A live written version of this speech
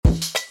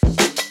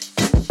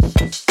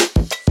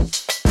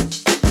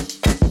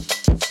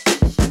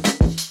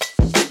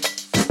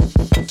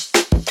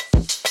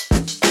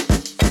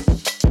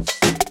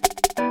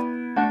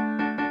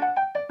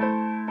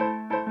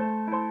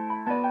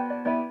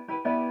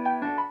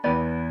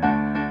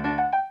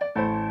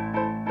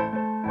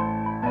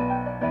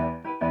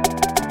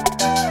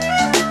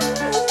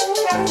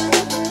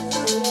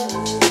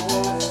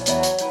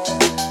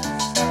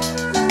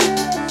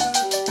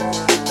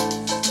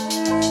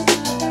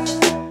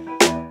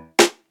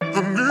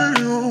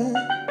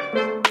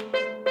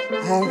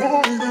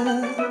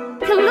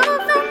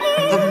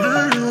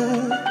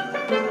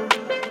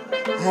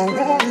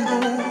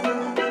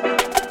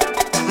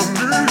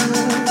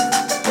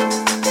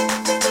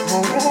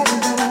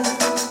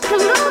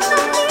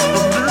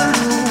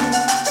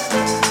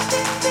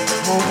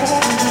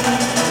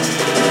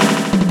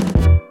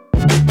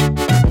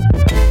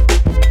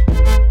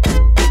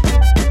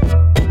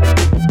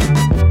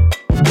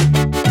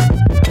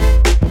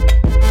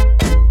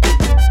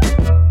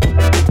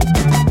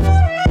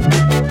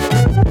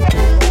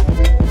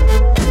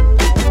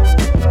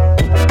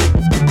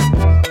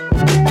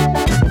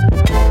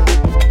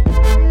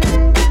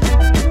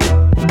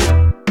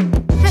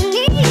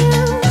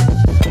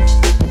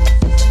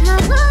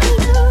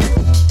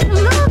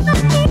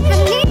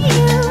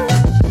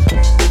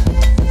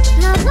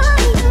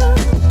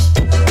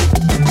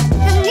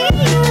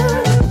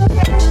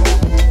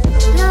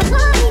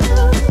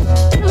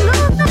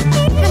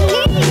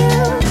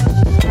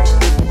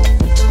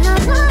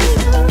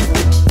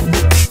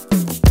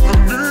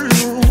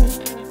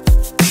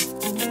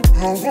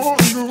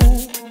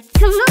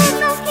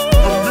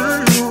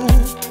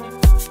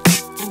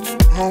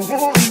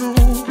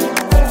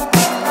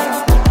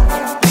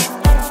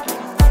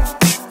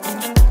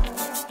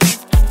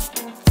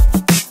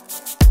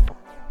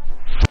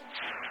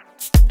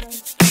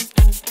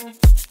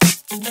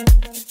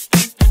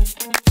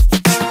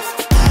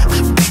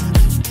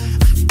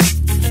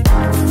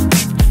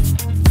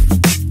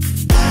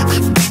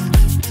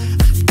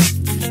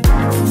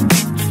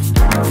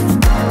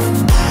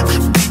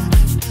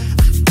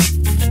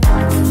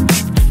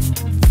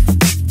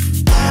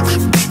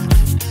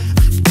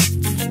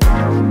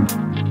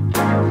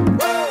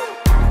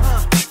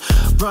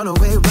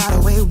right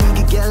away, we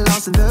could get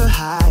lost in the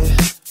high.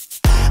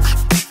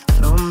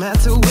 No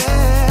matter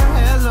where,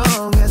 as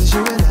long as it's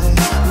you and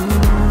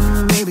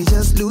I. Maybe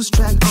just lose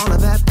track, all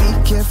of that, be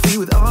carefree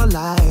with our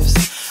lives.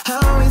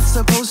 How it's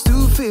supposed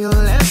to feel,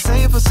 let's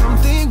say for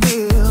something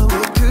real.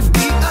 It could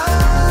be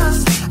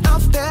us,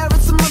 out there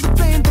at some other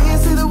plane. They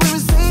say that we're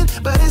insane,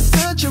 but it's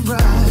such a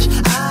rush.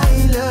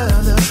 I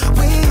love the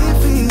way it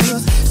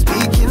feels.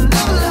 Speaking of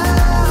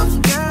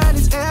love, girl,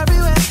 it's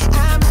everywhere.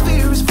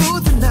 Atmosphere is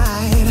full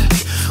tonight.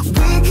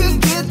 We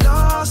could get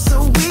lost,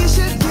 so we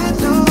should get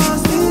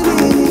lost in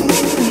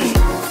it.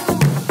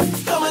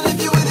 Come on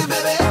if you're with it,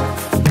 baby.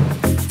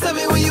 Tell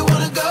me where you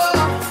wanna go.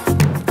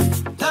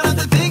 Don't have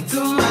to think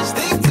too much,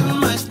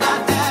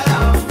 not at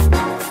all.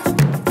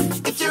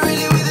 If you're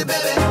really with it,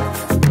 baby.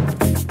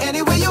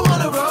 Anywhere you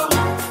wanna roll.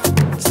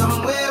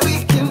 Somewhere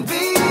we can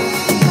be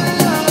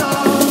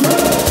alone.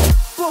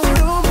 Boom,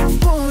 boom,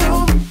 boom,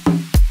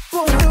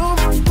 boom,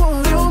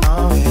 boom, boom.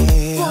 Oh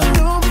yeah.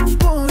 Boom,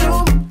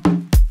 boom,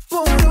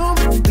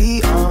 boom, be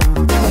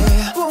on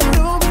there. Boom,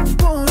 boom,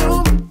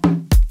 boom,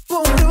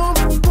 oh yeah.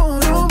 Boom,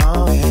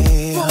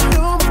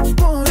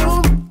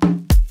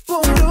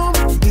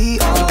 be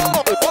on.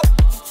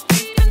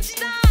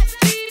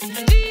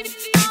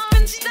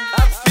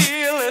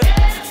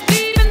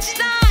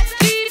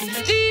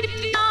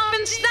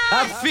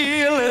 I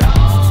feel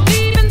it.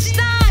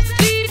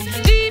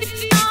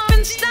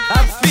 I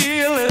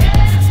feel it.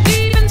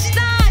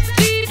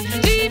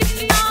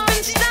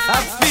 I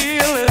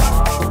feel it.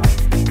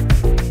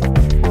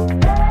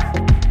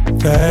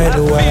 Fade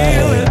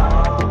away.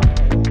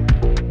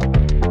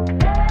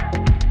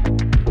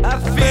 I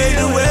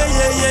feel it.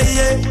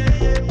 Yeah.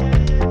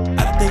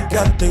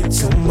 I think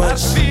too much. I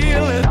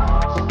feel it.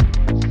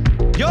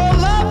 Your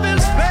love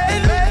is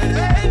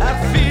fading. I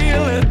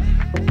feel it.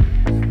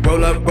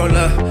 Roll up, hold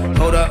up,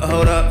 pull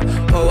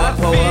up, I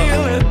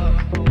feel it.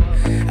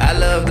 I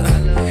love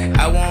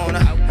I wanna,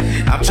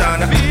 I'm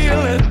tryna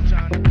feel it.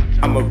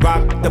 I'ma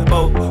rock the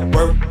boat,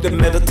 work the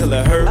middle till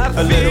it hurt I a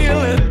feel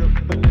little. it.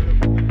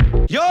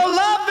 Your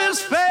love is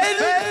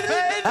fading.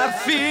 I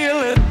feel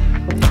it.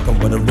 I'm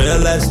with a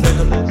real ass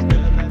nigga.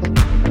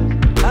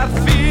 I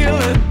feel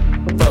it.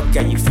 Fuck,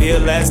 can you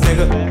feel ass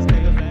nigga?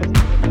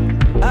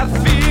 I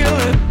feel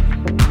it.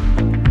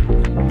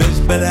 Bitch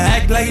better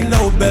act like you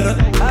know better.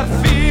 I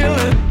feel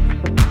it.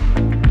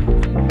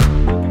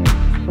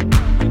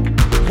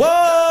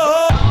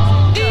 Whoa!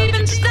 Deep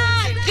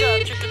inside,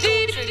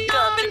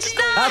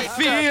 I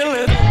feel it.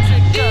 Deep inside, I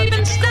feel it. deep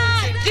inside,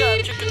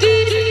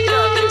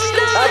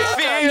 I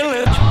feel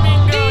it.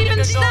 deep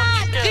inside,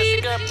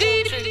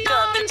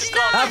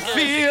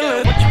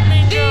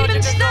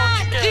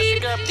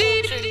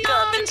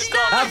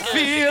 I feel it. deep inside, I feel it. deep inside, I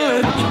feel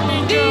it.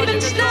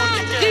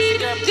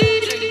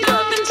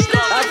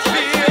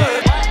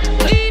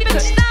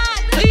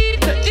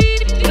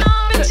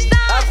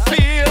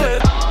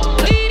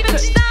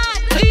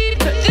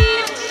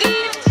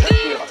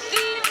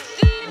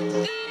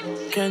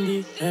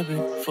 Candy heb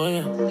ik voor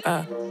je,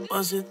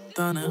 was het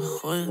dan en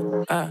gooi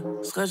je,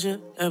 schatje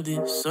heb die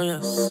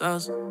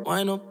sojasaus,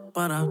 wine op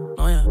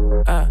paranoia,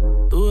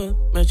 doe het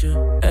met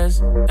je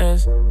S,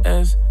 S, S,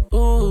 S,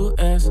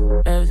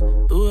 S,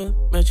 doe het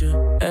met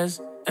je S,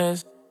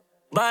 S.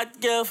 Bad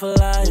girl for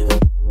life,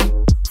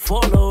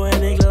 follow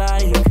en ik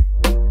like,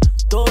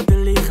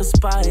 totally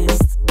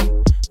gespiced,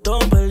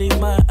 don't believe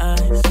my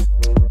eyes.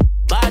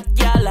 Bad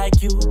girl like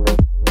you,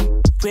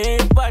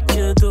 weet wat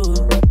je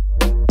doet.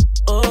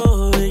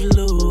 Oh, ik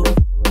loop.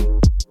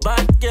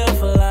 Bad girl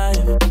for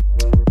life.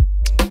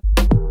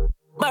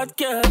 Bad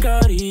girl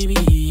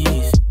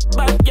Caribisch.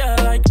 Bad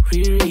girl like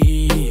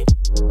Riri.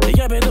 Ik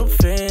heb het op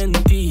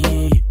Fenty.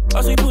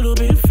 Als ik pull op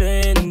in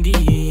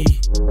Fendi.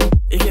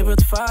 Ik heb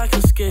het vaak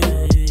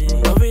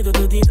geskipt. Maar weet dat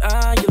het niet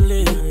aan je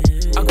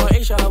ligt. Aqua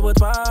Asia hou het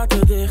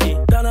water dicht.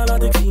 Daarna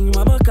laat ik zien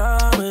waar mijn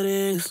kamer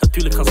is.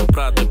 Natuurlijk gaan ze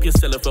praten, heb je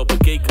zelf wel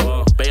bekeken.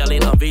 Ben je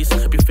alleen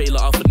aanwezig, heb je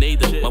velen al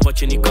vernederd. Maar wat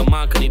je niet kan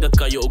maken, nee, dat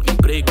kan je ook niet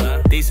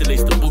breken. Deze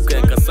leest de boeken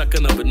en kan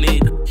zakken naar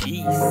beneden.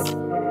 Jeez.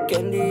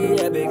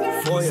 Candy heb ik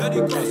voor je,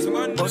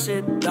 ey. Bos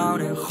it down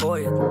en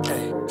gooi het,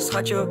 ey.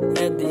 Schatje,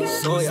 het die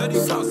soja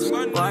saus.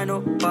 Wine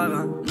op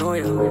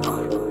paranoia,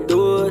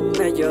 doe het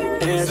met je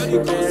S, S,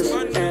 S,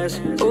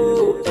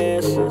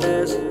 S,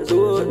 S.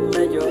 Doe het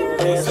met je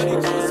S, S.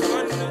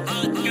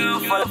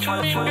 What you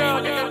mean, girl?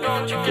 You can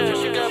go to get,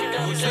 she got,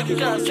 she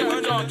got, she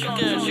can go to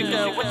get, she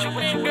got. What you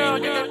mean, girl?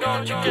 You can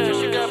go to get,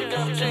 she got, she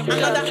got, she can go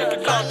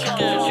to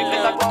get, she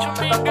got. What you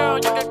mean, girl?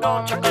 You can go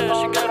to get,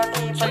 she got,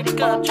 she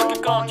got, she can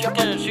go to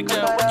get, she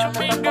got. What you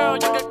mean, girl? You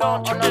can go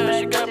to get,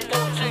 she got,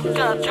 she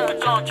got, she can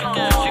go to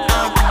get, she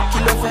got.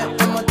 Kilo fait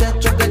un motet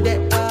chocolate,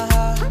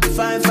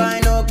 fine,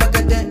 fine, oh,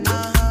 paquete,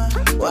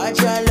 watch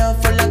your love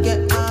for like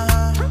it,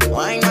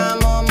 wine on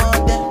more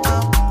motet,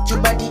 your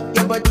body,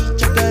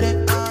 chocolate,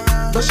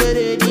 push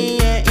it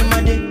in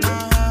my day,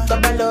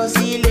 kabalo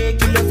sile,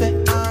 kilo fait,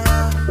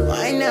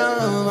 wine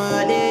on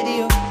my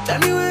lady, tell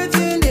me what's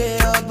in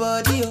your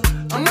body,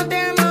 I'm not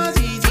there, my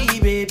easy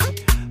baby,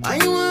 why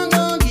you want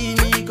gon' give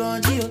me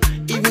control,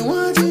 if you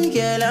want to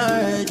get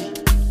already,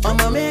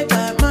 I'ma make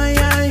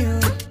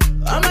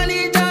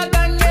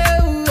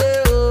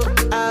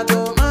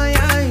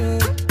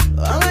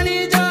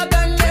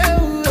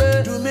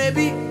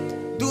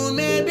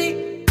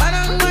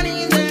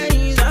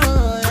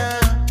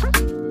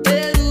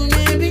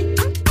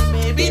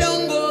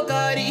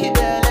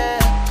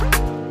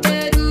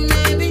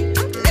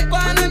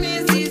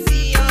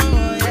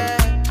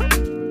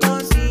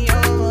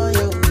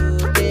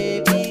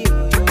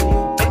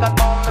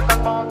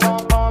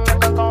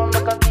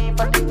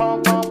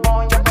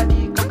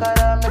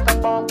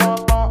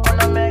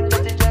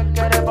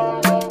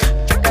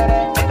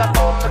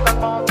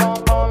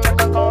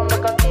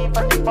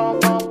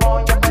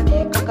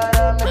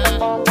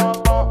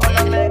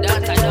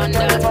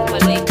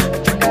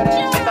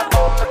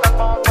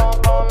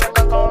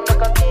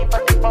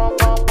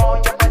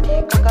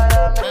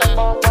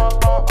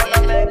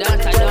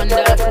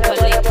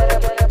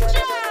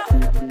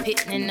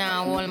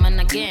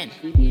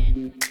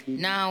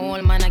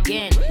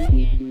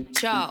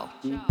Ciao.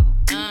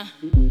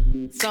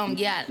 Some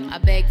gal, a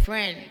big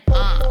friend.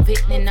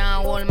 Pitney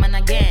now, old man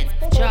again.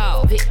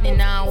 Ciao. Pitney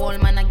now,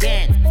 old man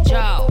again.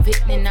 Ciao.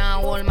 Pitney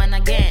now, old man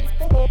again.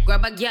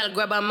 Grab a gal,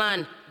 grab a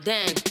man.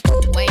 Then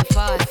wine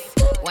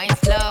fast, wine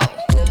slow.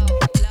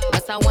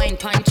 What's a wine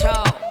punch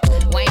out?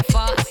 Wine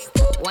fast,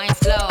 wine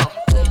slow.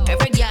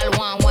 Every gal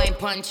want wine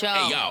punch out.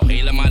 Hey yo,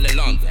 helemaal in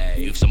land,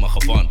 heeft ze me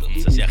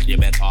gevonden. Ze zegt je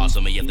bent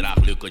awesome en je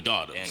draagt leuke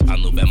Jordans.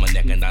 Anu bij mijn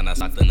nek en daarna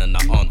zaten in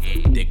de hand.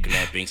 Dik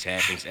knappings,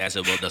 happings en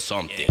ze wilde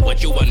something.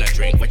 What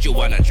you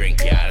wanna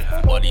drink,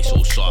 yeah. Body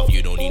so soft,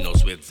 you don't need no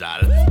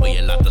Zwitser. Wil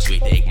je laten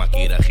zweten, ik maak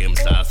hier een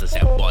gymzaal. Ze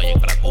zegt boy, ik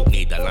praat ook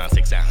Nederlands.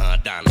 Ik zeg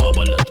dan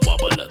wobbel het,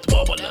 wobbel het,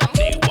 wobbel het.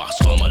 Nee wacht,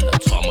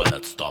 schommel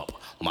het, stop.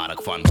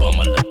 Mark van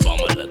bommel het,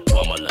 bommel het,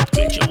 bommel het.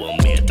 Weet je wel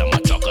meer dan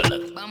mijn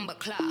chocolate. Bamba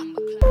klaar.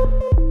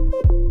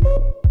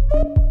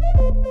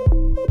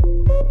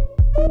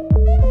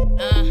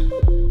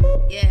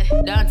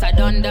 Yeah, dance, I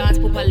done dance,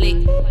 poop a lick.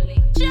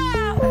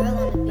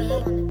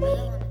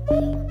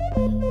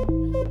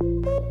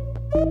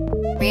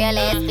 Real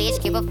ass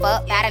bitch, give a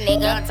fuck about a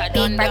nigga.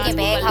 Big Birkin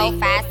bag, hold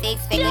 5-6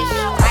 figures.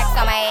 Rocks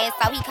on my ass,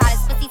 so he call his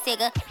pussy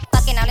tigger.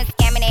 Fucking on a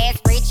scamming ass,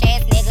 rich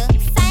ass nigga.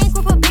 Same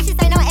group of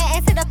bitches, ain't no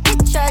ass to the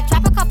picture.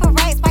 Drop a couple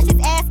rights, watch his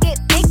ass get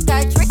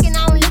bigger. Drinking,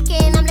 I'm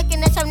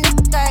looking at your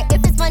nigga.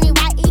 If it's money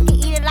right, he can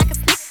eat it like a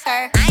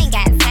slicker. I ain't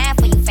got time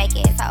for you fake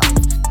ass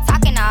hoes.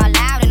 Talking all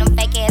loud in them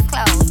fake ass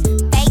clothes.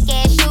 Fake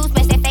ass shoes,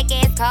 match that fake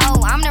ass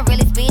coat. I'm the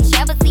realest bitch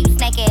ever see you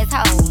snake ass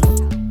hoes.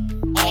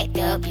 Act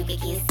up, you can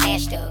get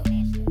snatched up.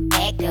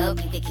 Act up,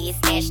 you could get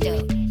snatched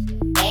up.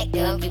 Act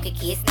up, you could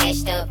get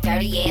snatched up.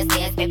 Dirty ass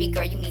ass, baby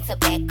girl, you need to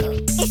back up.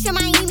 It's your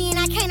Miami and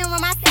I can't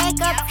run my stack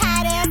up.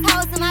 Tired ass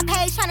hoes in my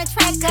page tryna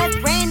track us.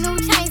 Brand new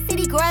chain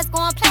city girls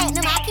going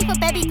platinum. I keep a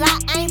baby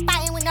Glock, I ain't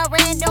fighting with no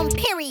random,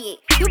 period.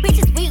 You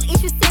bitches weak,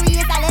 is you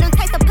serious? I let him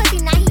taste the pussy,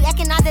 now he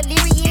acting all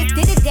delirious.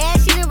 Did a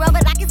dash, she done rub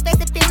it like it's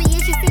Fast and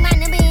Furious. You see my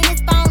number in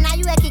his phone, now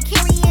you acting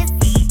curious.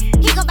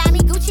 He gon' buy me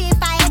Gucci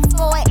if I ask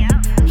for it.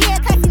 He a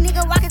classy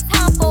nigga, walk his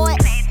tongue for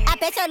it. I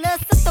bet your little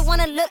sister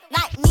wanna look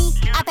like me.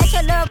 I bet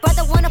your little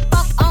brother wanna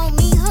fuck on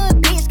me.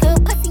 Hood bitch,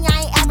 good pussy, I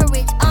ain't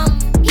average.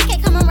 He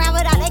can't come around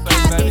without that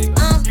cabbage.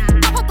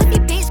 Pop a pussy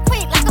bitch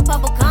quick like a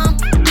bubble gum.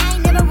 I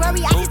ain't never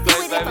worry, I just do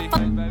it if I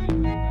fuck.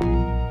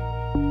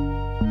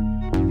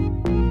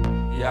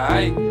 Yeah,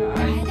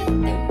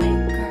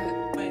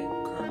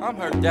 I'm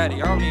her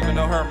daddy, I don't even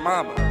know her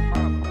mama.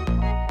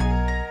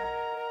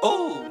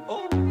 Ooh.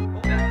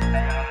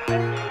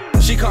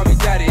 She call me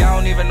daddy, I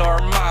don't even know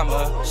her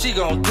mama. She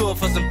gon' do it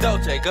for some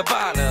Dolce,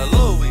 Gabbana,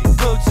 Louis,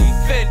 Gucci,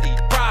 Fendi,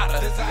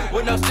 Prada.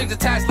 With no strings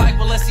attached like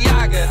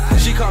Balenciaga.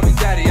 She call me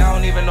daddy, I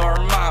don't even know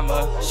her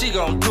mama. She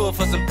gon' do it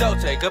for some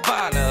Dolce,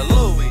 Gabbana,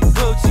 Louis,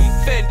 Gucci,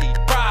 Fendi,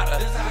 Prada.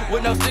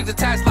 With no strings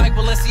attached like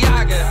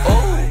Balenciaga.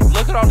 Ooh,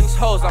 look at all these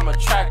hoes I'm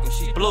attracting.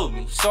 She blew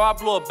me, so I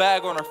blew a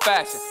bag on her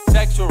fashion.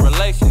 Sexual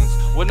relations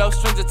with no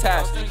strings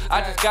attached.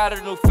 I just got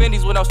her new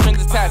Fendi's with no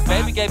strings attached.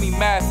 Baby gave me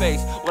mad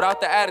face without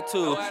the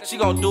attitude. She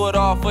gon' do it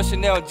all for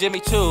Chanel and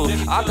Jimmy Choo.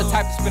 I'm the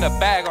type to spend a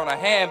bag on a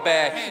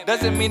handbag.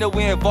 Doesn't mean that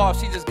we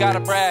involved, she just gotta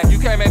brag. You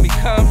can't make me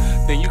come,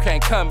 then you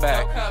can't come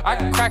back. I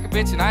can crack a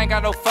bitch and I ain't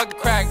got no fucking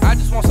crack. I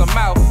just want some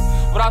mouth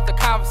without the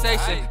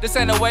conversation. This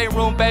ain't a waiting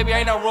room, baby,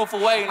 ain't no room for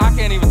waiting. I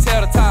can't even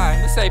tell the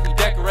time, this AP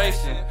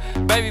decoration.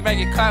 Baby, make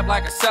it clap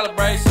like a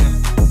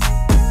celebration.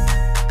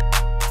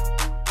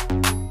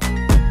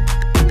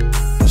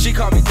 She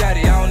call me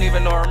daddy, I don't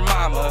even know her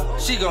mama.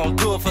 She gon'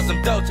 do it for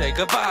some Dolce,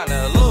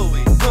 Gabbana,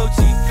 Louis,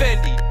 Gucci,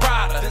 Fendi,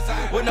 Prada.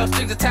 With no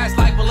strings attached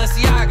like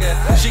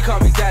Balenciaga. She call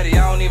me daddy,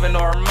 I don't even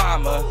know her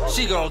mama.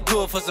 She gon'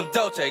 do it for some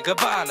Dolce,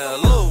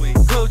 Gabbana, Louis,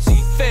 Gucci,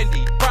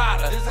 Fendi,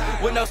 Prada.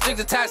 With no strings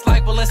attached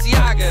like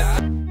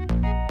Balenciaga.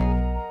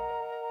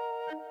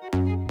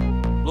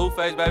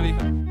 Blueface, baby.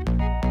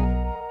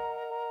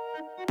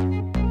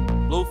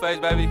 Blueface,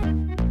 baby.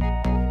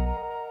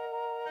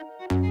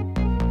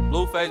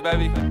 Blueface,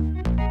 baby.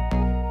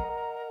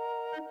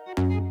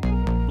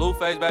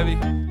 Blueface, baby.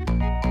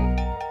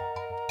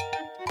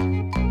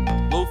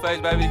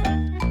 Blueface, baby.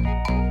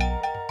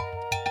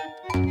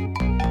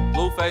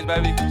 Blueface,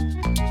 baby.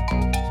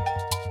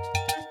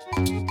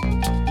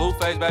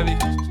 Blueface, baby.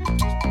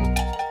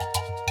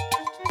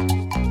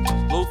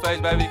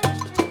 Blueface, baby.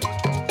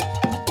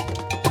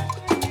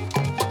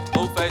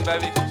 Blueface,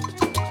 baby.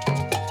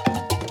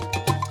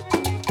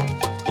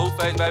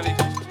 Blueface, baby.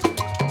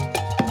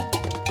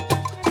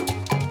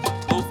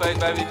 Blueface,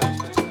 baby.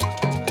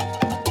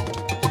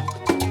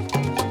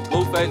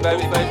 Blueface,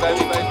 baby, baby,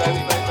 baby, baby,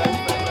 baby.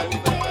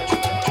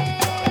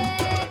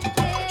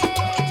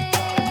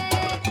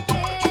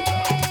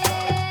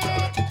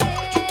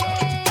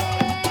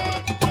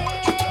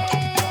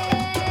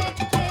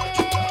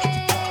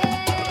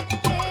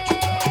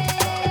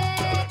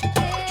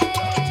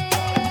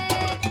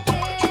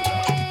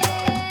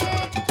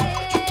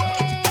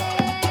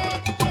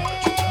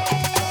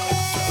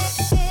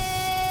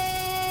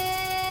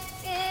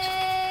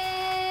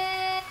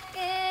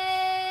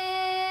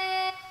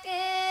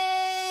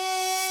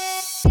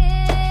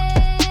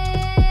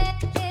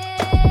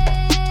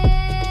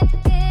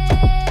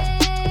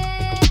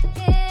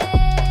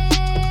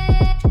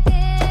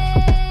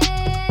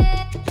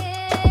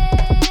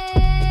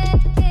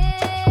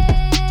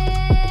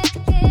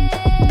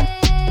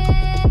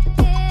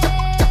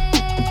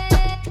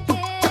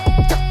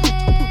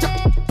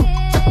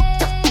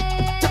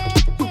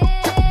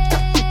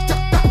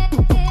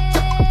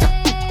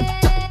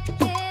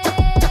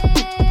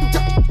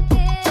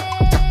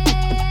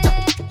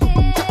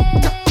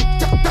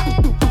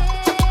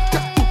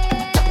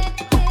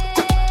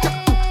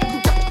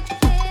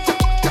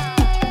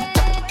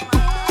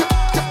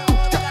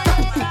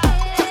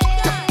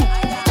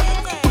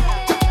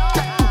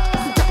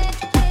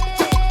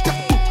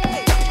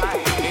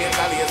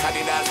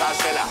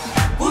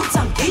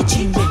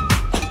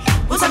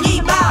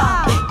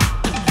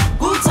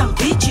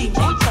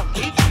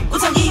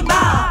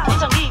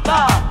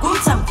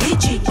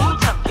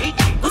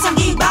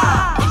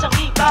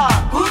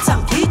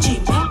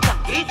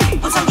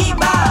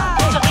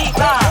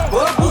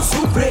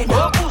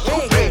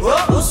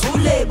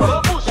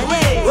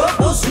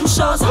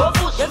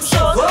 我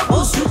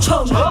不是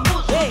臭美，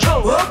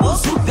我不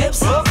是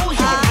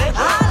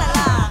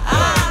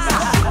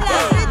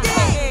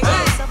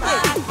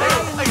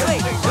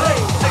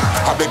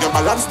Pepsi。I beg you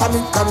balance pan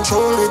it,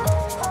 control it.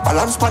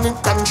 Balance pan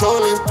it,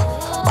 control it.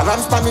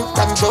 Balance pan it,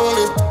 control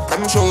it.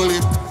 Control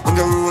it when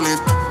you roll it.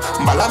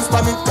 Balance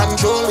pan it,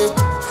 control it.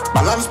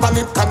 Balance pan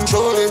it,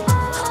 control it.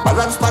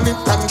 Balance pan it,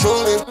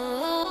 control it.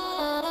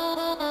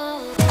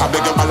 I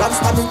beg you balance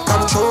pan it,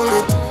 control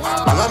it.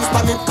 Balance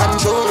pan it,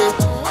 control it.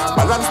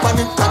 Balance pan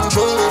it,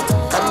 control it.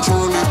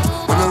 Control it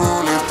when you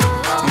roll it.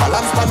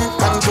 Balance pan it,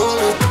 control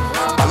it.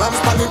 Balance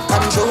pan it,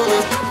 control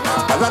it.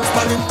 Balance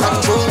pan it,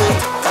 control it.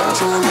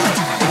 Control it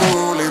when you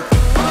roll it.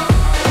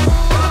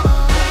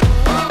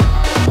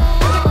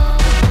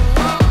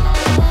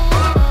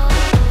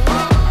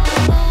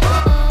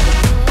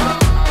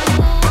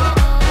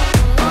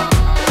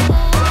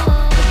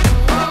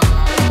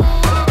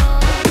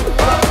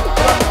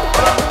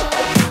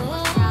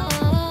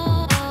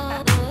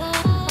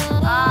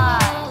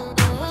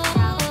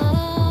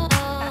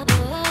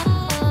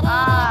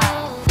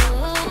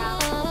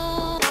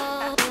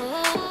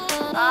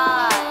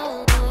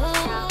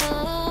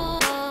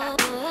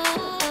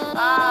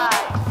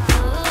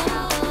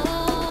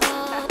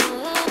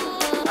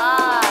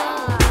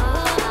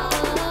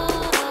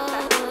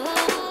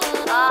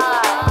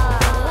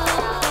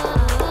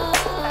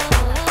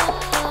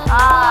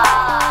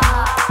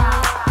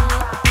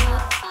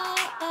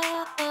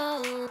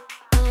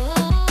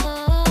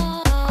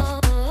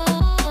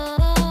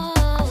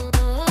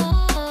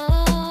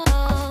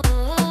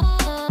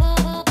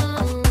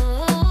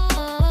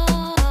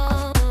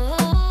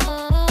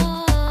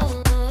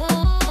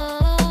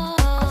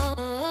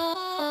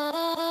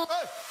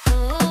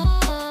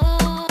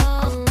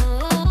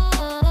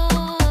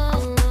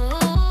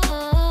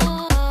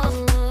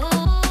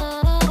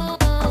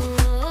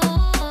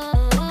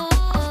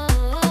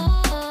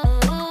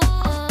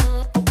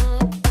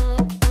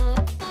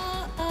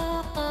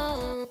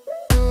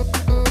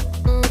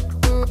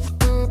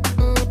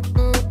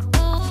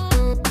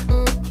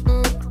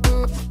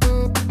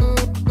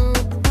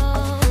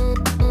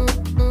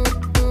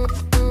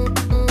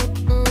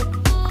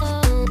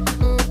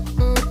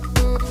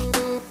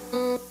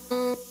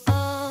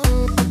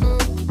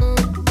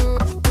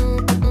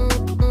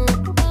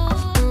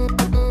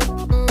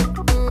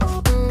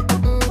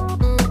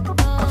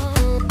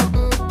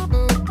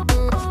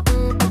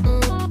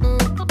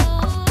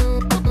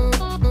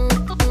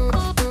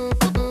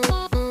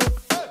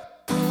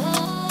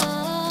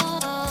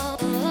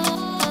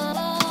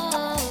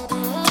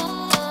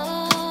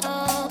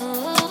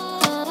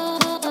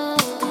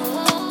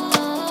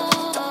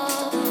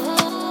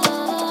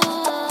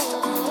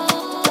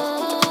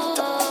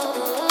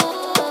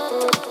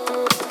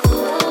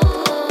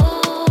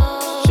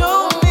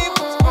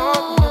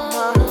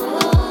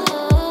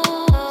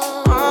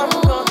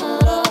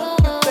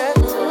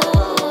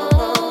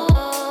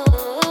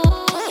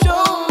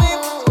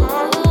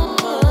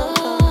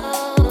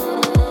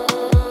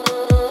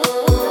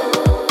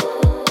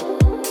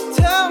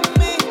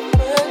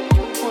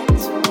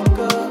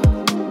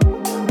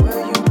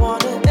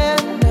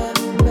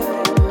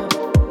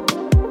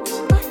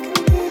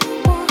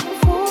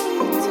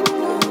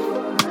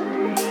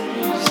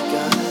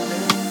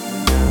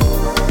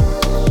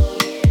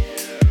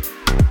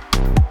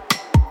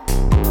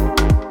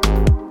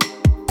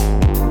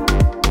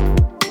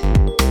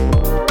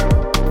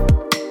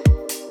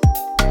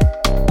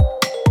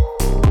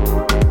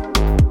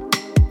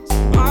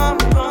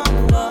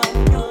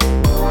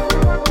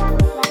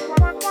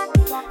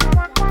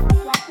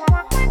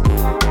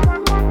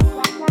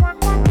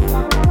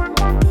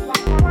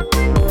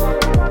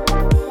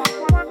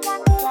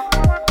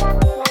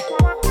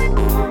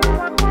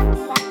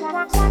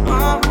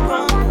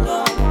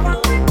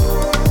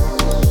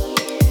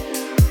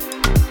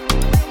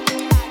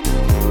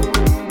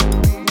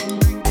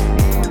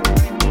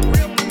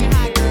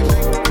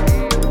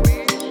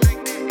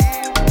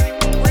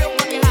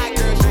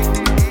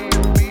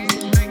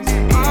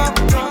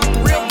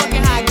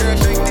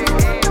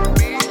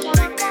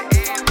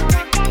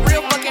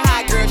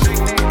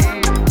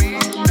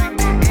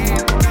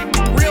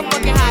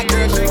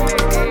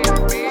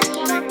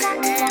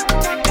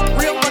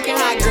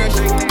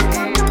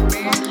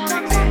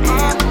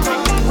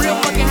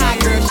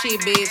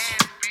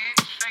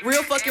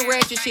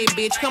 shit,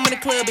 bitch. Come in the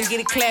club and get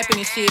it clapping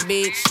and shit,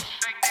 bitch.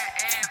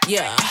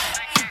 Yeah.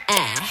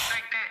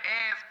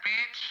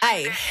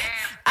 Ay.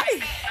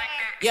 Ay.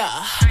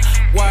 Yeah.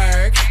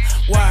 Work,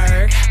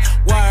 work,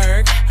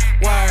 work,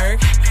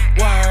 work,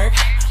 work,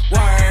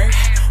 work,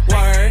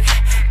 work.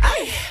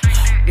 Ay.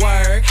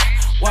 Work,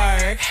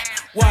 work,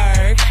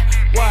 work,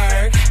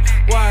 work,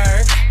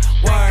 work,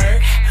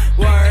 work,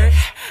 work.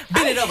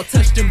 Bend it over,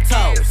 touch them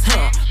toes,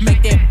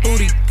 make that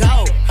booty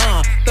go,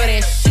 throw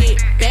that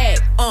shit back,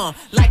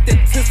 like the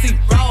Tootsie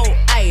Roll,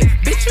 ayy.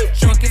 Bitch, you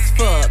drunk as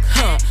fuck,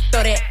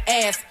 throw that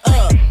ass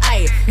up,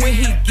 ayy. When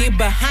he get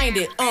behind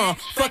it,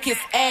 fuck his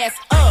ass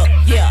up,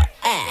 yeah,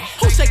 ayy.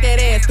 Who shake that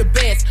ass the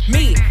best?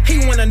 Me.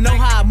 He wanna know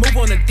how I move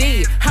on the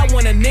D. I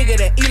want a nigga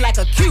to eat like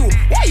a Q.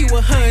 Why you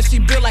with her and she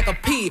built like a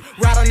P?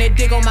 Ride on that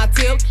dick on my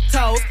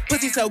tiptoes.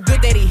 Pussy so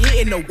good that he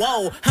hitting the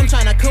wall. I'm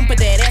tryna come put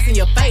that ass in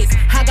your face.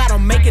 I got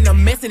him making a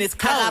mess in his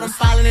clothes. I got him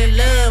falling in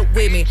love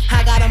with me.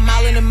 I got him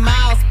all in the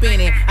mouth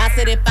spinning. I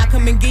said if I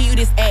come and give you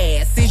this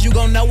ass, since you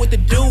gon' know what to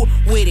do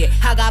with it.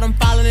 I got him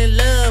falling in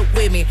love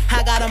with me.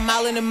 I got him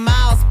all in the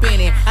mouth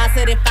spinning. I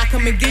said if I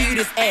come and give you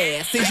this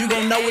ass, since you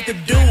gon' know what to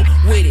do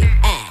with it.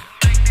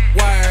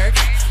 Work,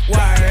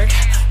 work,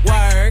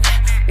 work,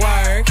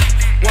 work,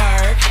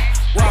 work,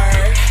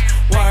 work,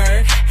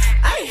 work.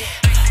 Ay.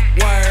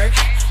 Work,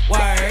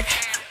 work,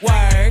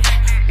 work,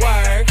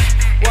 work,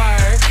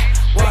 work,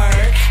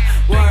 work,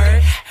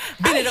 work.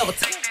 Bend it over.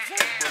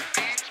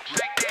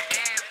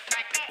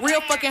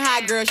 Real fucking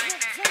high, girl.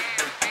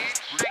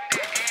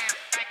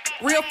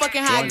 Real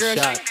fucking high, girl.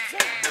 One shot.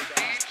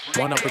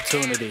 One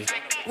opportunity.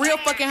 Real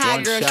fucking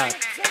high, girl. One shot.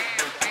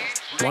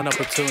 One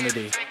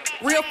opportunity.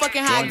 Real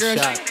fucking high, girl.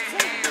 One shot.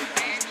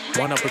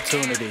 One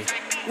opportunity.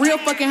 Real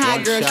fucking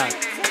high, girl.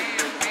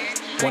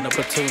 One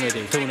opportunity.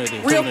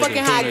 Real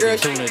fucking high, girl.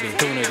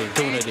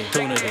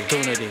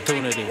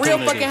 Real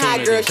fucking high,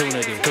 girl.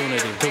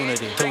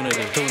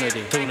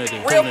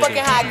 Real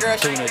fucking high, girl.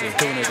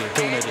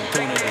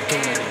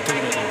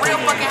 Real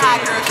fucking high,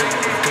 girl.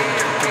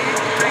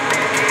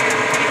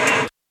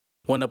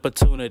 One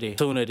opportunity,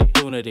 tunity,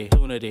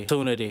 one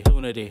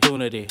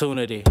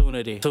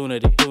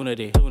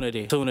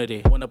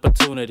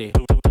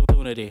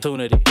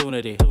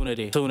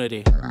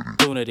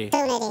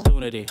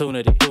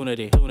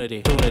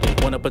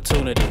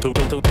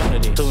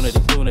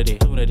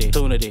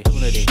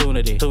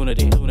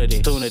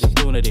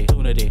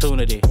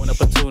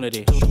opportunity.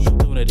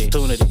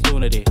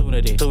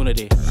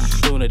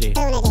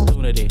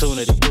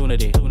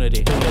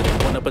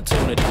 One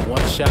opportunity.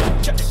 One shot.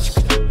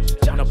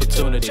 One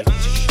opportunity.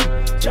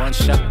 One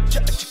shot.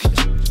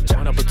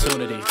 One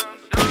opportunity.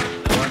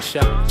 One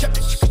shot.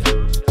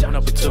 One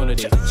opportunity.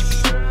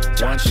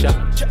 One shot.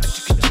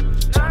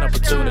 One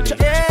opportunity.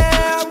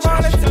 Yeah, I'm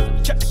running.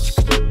 One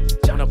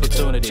opportunity.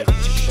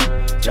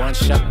 One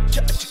shot.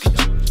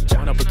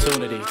 One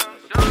opportunity.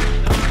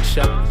 One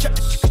shot.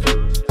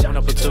 One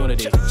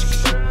opportunity.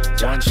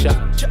 One shot.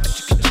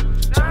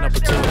 One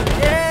opportunity.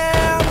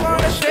 Yeah, I'm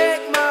gonna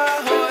take my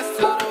horse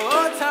to the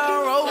old town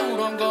road.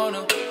 I'm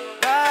gonna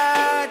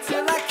ride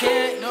till I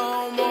can't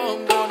no more.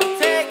 I'm gonna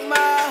take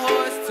my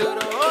horse to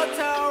the old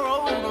town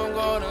road. I'm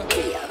gonna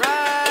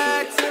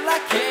ride till I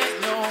can't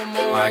no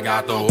more. I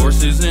got the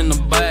horses in the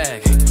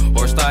back,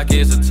 horse stock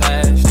is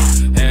attached.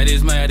 Head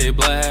is matted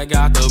black,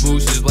 got the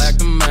bushes black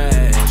to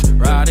match.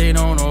 Riding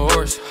on a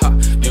horse, ha,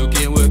 you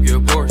can whip your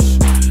Porsche.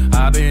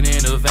 I've been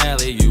in the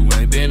valley, you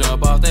ain't been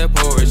up off that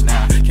porch.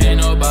 Now, can't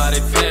nobody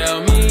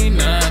tell me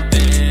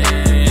nothing.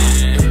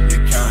 You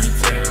can't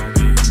tell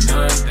me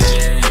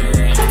nothing.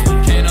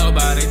 Can't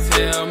nobody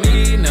tell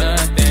me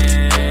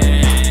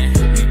nothing.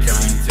 You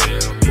can't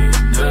tell me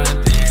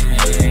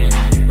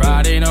nothing.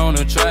 Riding on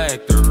a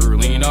tractor,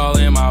 lean all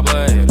in my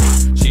blood.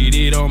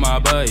 Cheated on my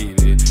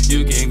baby,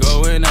 you can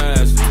go and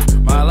ask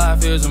her. My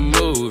life is a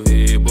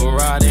movie, bull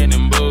riding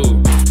in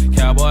boots.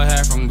 Cowboy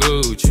hat from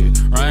Gucci,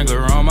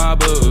 Wrangler on my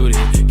booty.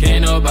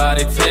 Can't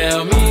nobody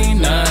tell me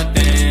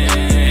nothing.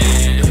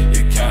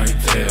 You can't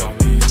tell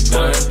me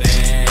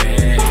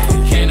nothing.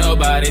 Can't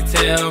nobody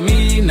tell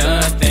me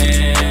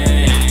nothing.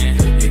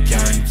 You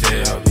can't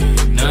tell me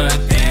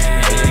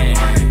nothing.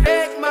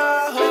 Take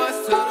my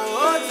horse to the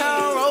old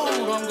town road.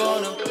 I'm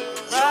gonna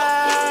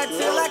ride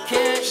till I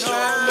can't no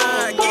more.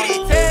 I'm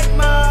gonna take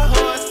my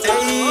horse to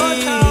the old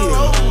town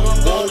road. I'm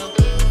gonna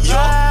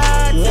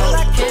ride till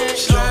I can't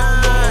no more. I'm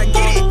gonna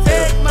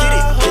take my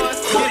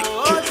horse to the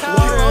old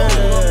town road.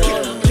 I'm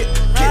gonna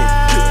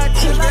ride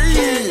till I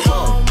can't no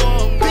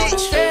more.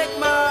 Bitch, take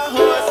my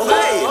horse to the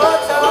old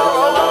town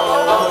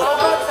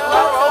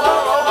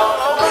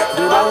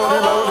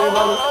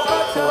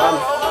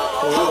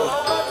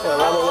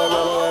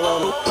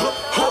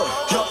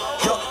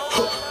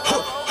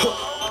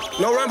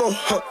No Rambo,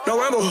 no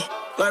Rambo.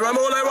 Like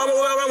Rambo, like Rambo,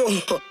 like Rambo.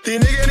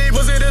 These niggas need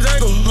pussy to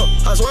tangle.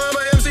 I swear I'm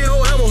a MC,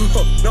 no ammo,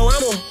 no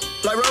ammo.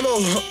 Like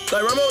Rambo, like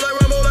Rambo, like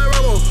Rambo, like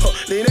Rambo.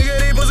 These niggas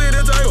need pussy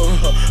to tangle.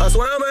 I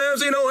swear I'm a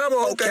MC, no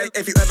ammo. Okay,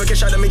 if you ever get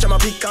shot at me, try my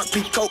peacock,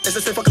 peacoat. It's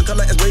the same fucking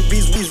color as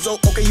rabies, weasel.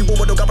 Okay, you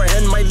won't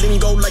comprehend my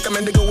lingo. Like I'm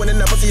indigo and in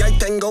that pussy I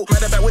tango.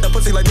 Matter of fact, with a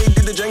pussy like they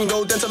did the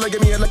Django. Then tell her give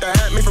me a like a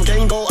hat made from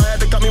Kango. I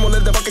had to cut me one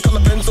of the fucking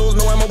color pencils.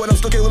 No ammo, but I'm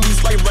still killing beats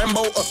like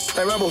Rambo.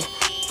 Like Rambo.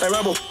 Like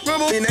Rambo,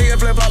 these niggas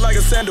flip flop like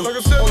a sandal.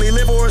 Only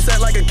live or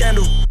set like a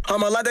candle.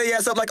 I'ma light they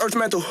ass up like Earth's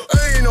mantle.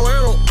 I ain't no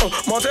arrow,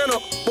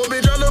 Montana. Boy,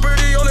 bitch, I look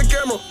pretty on the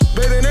camera.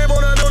 Bathing in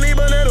bone, I don't need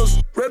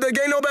bananas. Rep the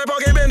game, no back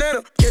pocket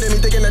bandana. Kidding me,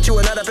 thinking that you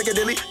are not a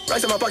Piccadilly.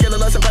 Rice in my pocket, the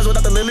less and flies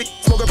without the lily.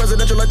 Smoke a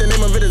presidential like the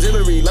name of it is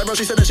Hillary. Like bro,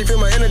 she said that she feel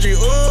my energy.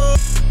 Ooh,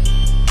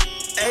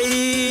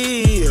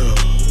 ayy,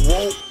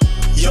 whoa,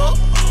 yo,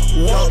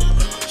 whoa,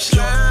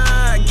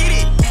 slide, get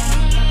it.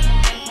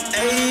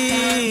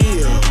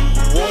 Ayy,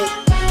 whoa,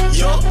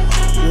 yo,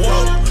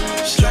 whoa,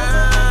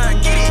 slide,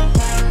 get it.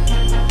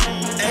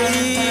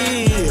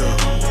 Ayy,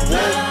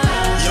 whoa,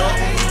 yo,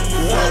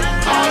 whoa.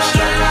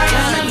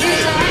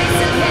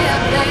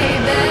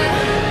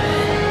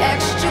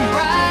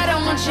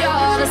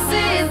 wanna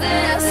see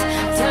this.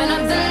 Turn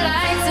up the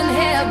lights in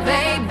here,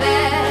 baby.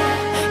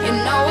 You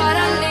know what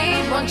I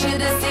need. Want you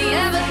to see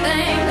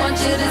everything. Want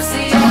you to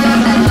see all of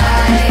the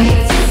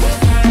lights.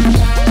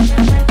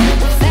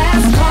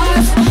 Fast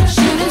cars,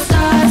 shooting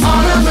stars.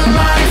 All of the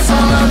lights,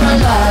 all of the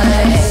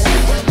lights.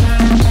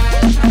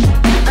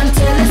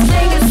 Until it's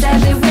taken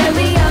exactly where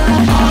we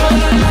are. All of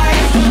the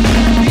lights.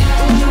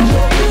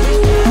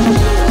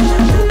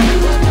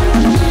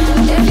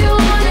 If you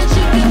want it,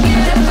 you can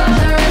get it for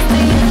the rest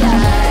of your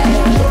life.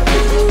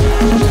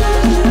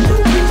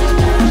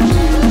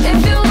 If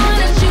you want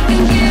it, you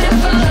can get it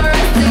for the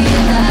rest of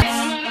your life.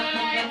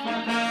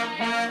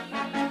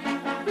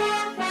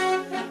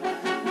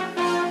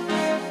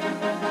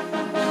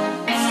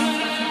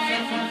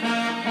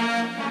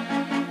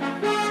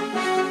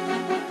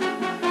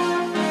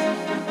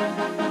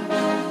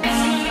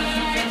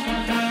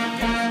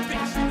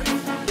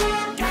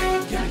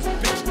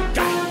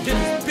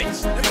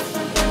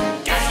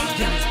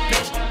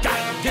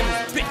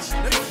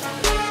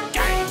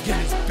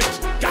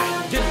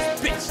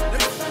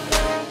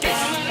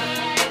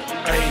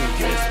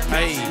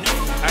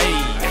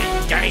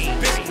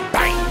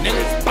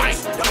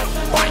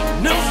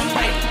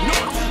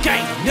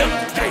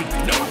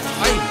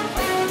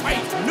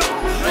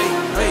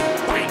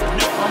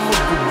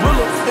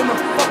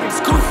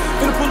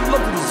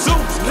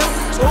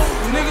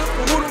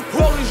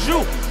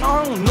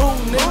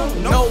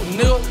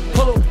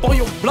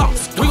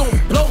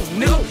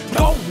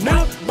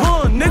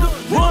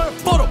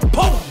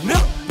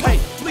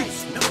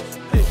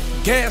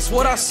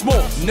 What I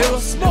smoke, nigga.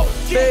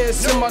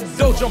 Feds in my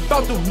dough, jump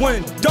out the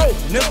window,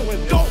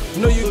 nigga.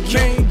 No, you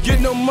can't get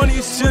no money,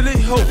 you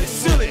silly hoe.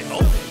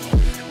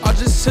 I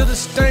just hit a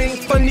stain,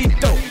 funny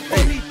dope.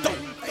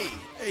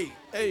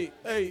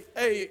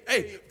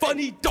 Hey,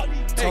 funny dope.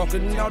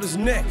 Talking out his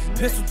neck,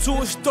 pistol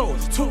to his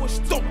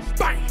throat,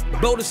 bang.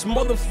 Blow this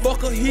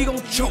motherfucker, he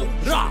gon' choke.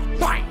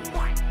 Bang.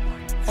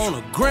 On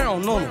the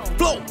ground, on the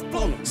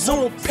floor,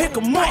 someone pick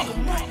him up.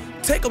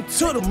 Take him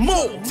to the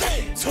mall,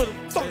 to the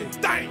fucking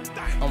thing.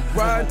 I'm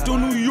riding through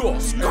New York,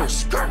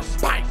 skirt,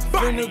 bang,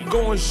 finna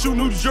go and shoot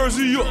New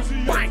Jersey up,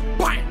 bang.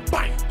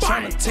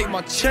 Tryna take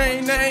my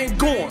chain, I ain't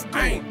going.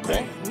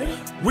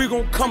 We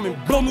gon' come and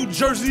blow New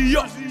Jersey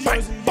up,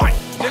 bang.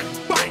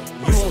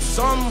 You want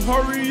something?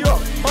 Hurry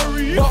up,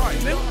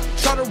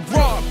 Try to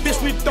rob, bitch,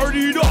 we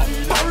 30'd up,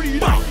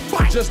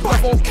 Just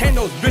like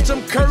volcanoes, bitch,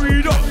 I'm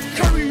curried up,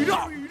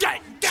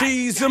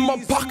 Cheese in my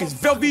pockets,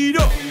 velvet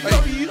up,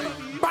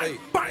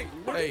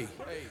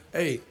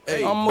 Hey,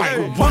 I'm a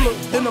gorilla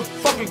in a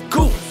fucking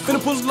coop. Finna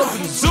pull up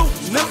in the zoo,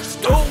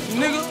 nigga. Oh,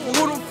 nigga,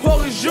 who the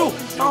fuck is you?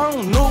 I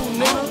don't know,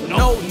 nigga.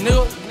 No,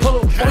 nigga, pull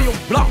up on your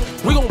block.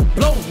 We gon'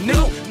 blow,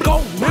 nigga.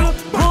 Go,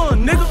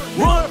 nigga,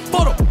 run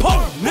for the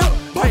pole, nigga.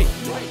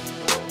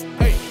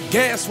 Hey,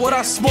 gas what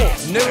I smoke,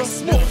 nigga.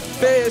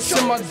 Feds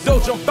in my dough,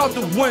 jump out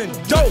the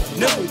window,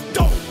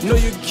 nigga. No,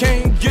 you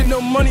can't get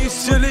no money,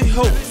 silly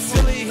hoe.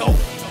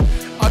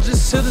 I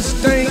just hit a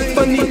stain,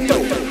 funny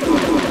dope.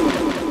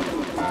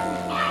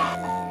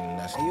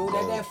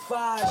 That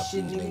fire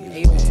shit,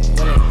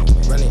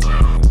 run it.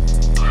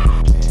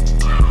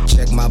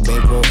 Check my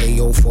bankroll,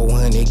 AO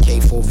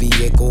 400K for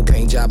vehicle.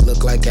 Paint job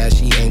look like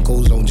ashy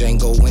ankles on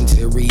Django.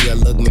 Interior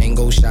look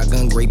mango,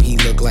 shotgun grape. He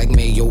look like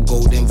mayo.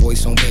 Golden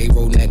voice on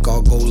payroll, neck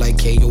all gold like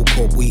KO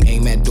Corp. We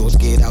aim at doors,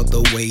 get out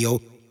the way, yo.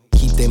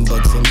 Keep them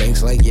bucks in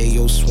banks like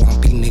yayo.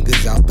 Swampy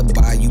niggas out the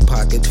bayou,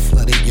 pockets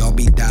flooded. Y'all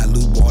be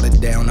dilute,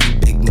 watered down. I'm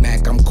Big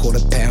Mac, I'm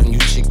quarter pound. You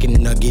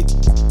chicken nugget.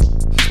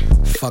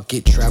 Fuck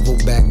it, travel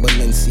back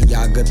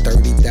Balenciaga,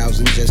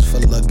 30,000 just for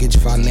luggage.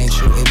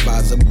 Financial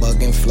advisor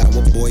bugging,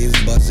 flower boy is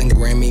buzzing.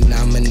 Grammy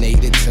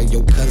nominated. Tell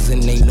your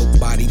cousin ain't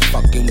nobody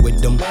fucking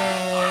with them.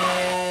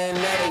 Man,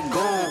 let it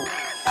go.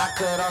 I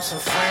cut off some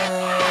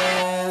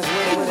friends.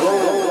 Let it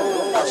go.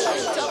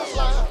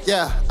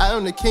 Yeah, I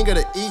am the king of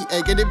the E.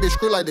 Hey, get this bitch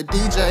screwed like the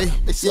DJ.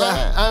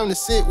 Yeah, I am the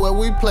sit where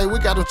we play. We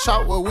got them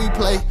chop where we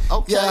play.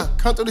 Okay. Yeah,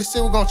 come through this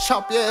shit, we gon'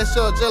 chop your ass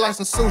up just like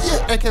some sushi.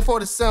 Yeah.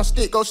 AK-47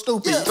 stick, go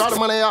stupid. Yeah. Draw the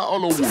money out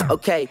all over.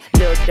 Okay,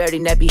 little dirty,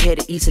 nappy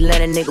headed East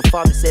Atlanta nigga.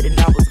 Father said that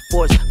I was a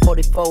force.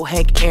 44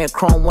 Hank Aaron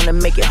Chrome, wanna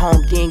make it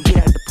home, then get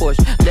out the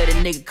Porsche. Let a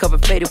nigga cover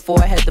faded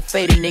for. I had to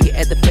fade a nigga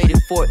at the faded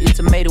for. It's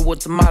tomato or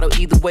tomato,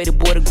 either way the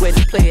boy the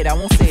greatest play it. I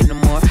won't say it no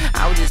more.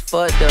 I was just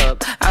fucked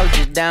up. I was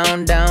just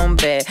down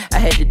bad. I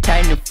had to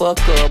tighten the fuck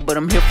up, but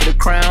I'm here for the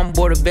crown.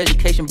 Board of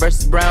Education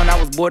versus Brown. I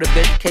was bored of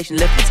education,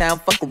 left the town.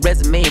 Fuck a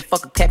resume and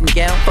fuck a cap and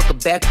gown. Fuck a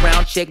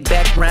background, check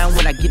background.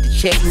 When I get the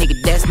check, nigga,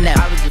 that's now.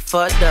 I was just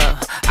fucked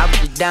up. I was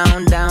just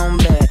down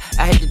bad.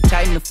 I had to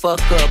tighten the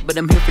fuck up, but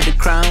I'm here for the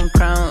crown.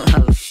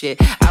 Oh shit.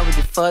 I was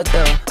just fucked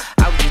up.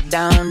 I was just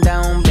down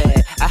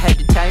bad. I had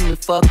to tighten the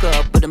fuck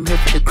up, but I'm here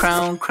for the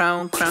crown.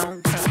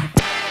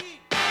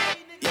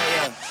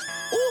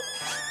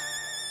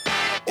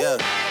 Yeah.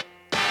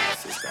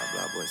 Sis got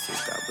blah boy,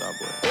 sis got blah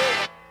boy.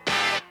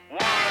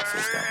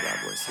 Sis got blah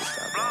boy, sis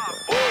got blah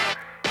boy.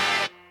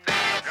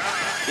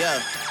 Yeah.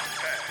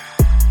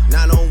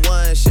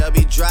 901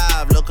 Shelby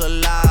Drive, look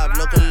alive.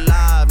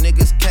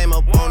 Niggas came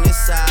up on this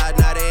side,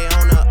 now they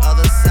on the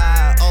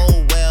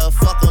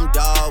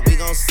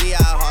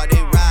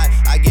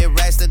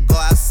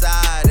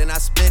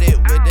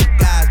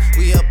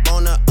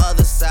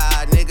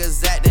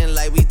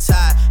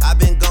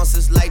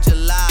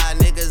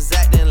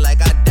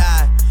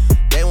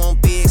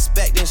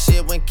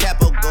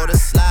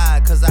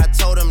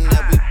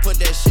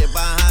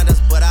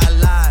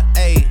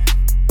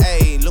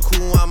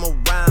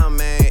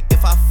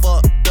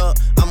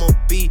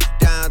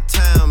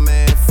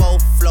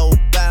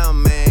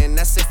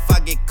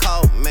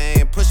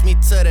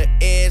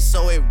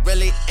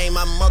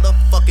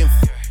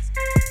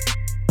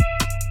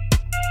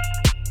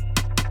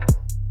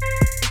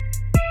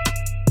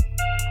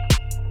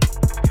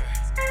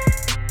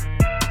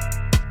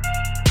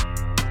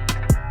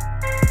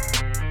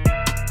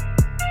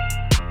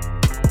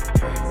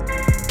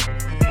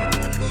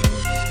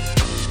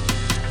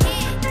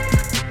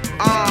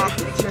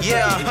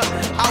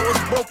I was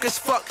broke as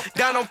fuck,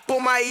 down up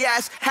on my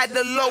ass, had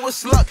the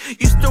lowest luck.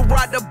 Used to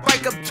ride the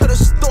bike up to the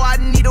store, I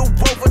need a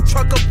Rover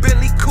truck, a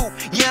Bentley coupe.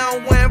 Yeah,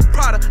 I'm wearing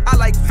Prada, I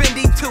like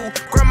Fendi too.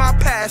 Grandma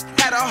passed,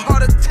 had a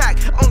heart attack,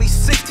 only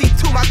 62.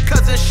 My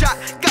cousin shot,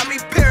 got me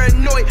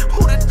paranoid,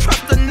 who to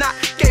trust or not.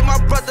 Gave my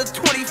brother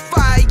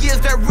 25 years,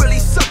 that really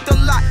sucked a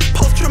lot.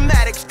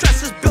 Post-traumatic,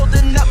 stress is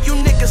building up, you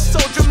niggas so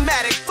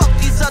dramatic. Fuck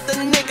these other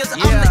niggas,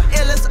 I'm the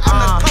illest, I'm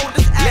the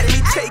coldest addict. Let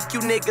me take you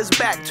niggas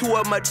back to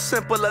a much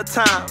simpler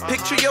time.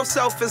 Picture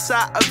yourself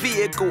inside a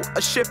vehicle,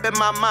 a ship in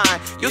my mind.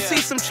 You'll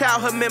see some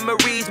childhood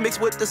memories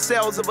mixed with the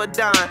cells of a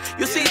dime.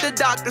 You'll see the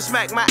doctor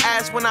smack my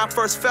ass when I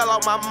first fell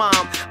on my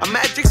mom. A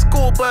magic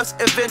school bus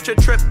adventure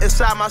trip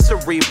inside my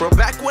cerebrum.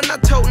 Back when I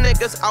told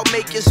niggas I'll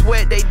make you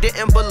sweat, they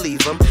didn't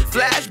believe them.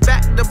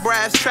 Flashback to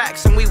brass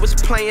tracks and we was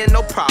playing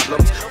no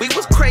problems. We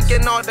was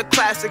cranking all the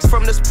classics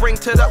from the spring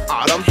to the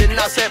autumn. Then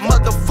I said,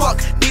 motherfuck,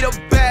 need a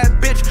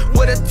bad bitch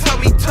with a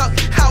tummy tuck.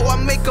 How I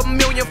make $1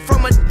 million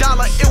from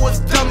 $1, it was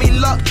dummy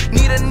luck.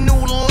 Need a new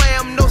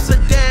lamb, no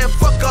sedan,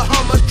 fuck a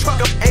Hummer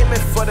truck. I'm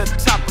aiming for the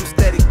top, I'm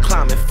steady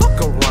climbing, fuck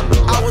a runner.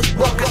 I was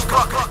broke as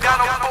fuck, down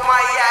on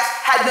my ass,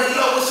 had the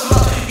lowest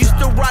luck. Used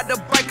to ride the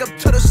bike up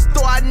to the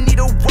store, I need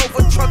a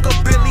Rover truck, a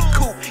Bentley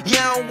coupe.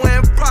 Yeah, I'm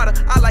wearing Prada,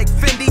 I like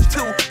Fendi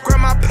too.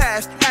 Grandma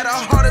passed, had a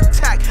heart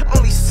attack,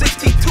 only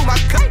 62. My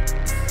cut.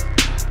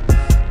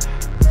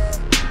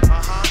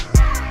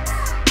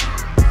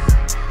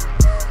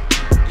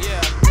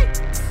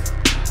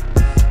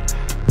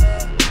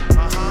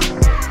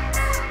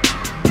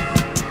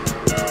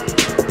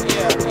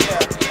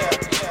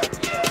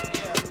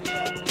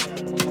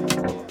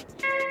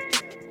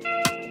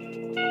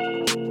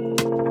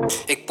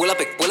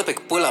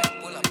 Ik pull up,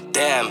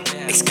 damn,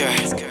 ik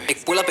skirt.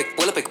 Ik pull up,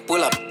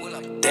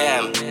 damn,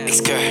 ik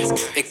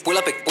skirt. Ik pull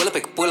up, damn,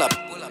 ik skirt. Ik pull up,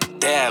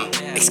 damn,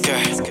 ik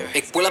skirt.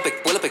 Ik pull up,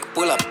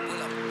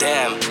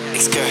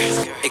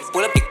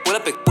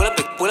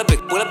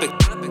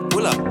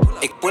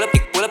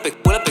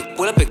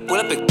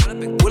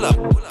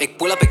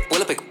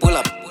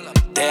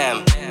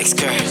 damn, ik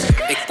skirt.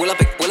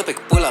 Ik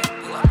pull up,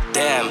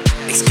 damn,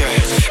 ik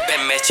skirt.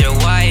 Ben met je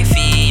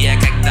wifey, ja,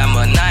 kijk naar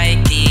mijn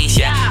Nike's,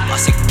 ja.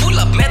 Als ik pull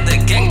up met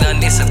de gang,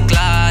 dan is het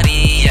klaar,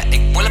 ja.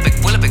 Ik pull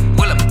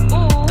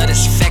up, dat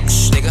is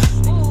facts, nigga.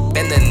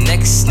 Ben de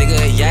next,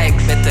 nigga, jij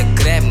met de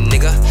gram,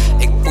 nigga.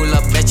 Ik pull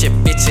up met je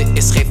bitch,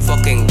 is geen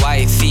fucking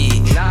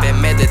wifey. Ben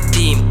met het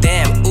team,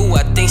 damn, ooh,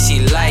 I think she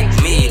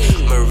like me.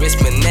 Mijn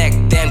wrist, mijn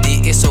nek, damn,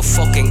 die is so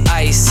fucking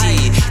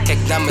icy. Kijk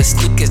naar mijn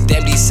sneakers,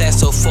 damn, die zijn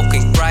so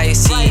fucking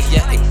pricey.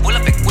 Ja, ik pull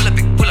up.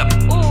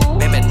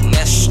 Ben met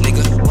Nash,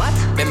 nigga.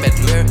 Ben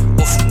met Mur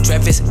of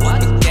Travis, of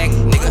de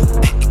gang, nigga.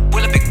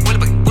 Ik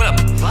pull up.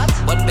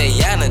 Wat ben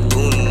jij aan het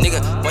doen,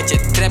 nigga? Want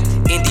je trapt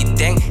in die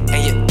dang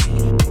en je...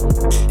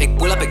 Ik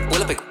pull up,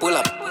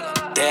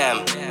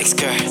 damn, ik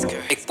skirt.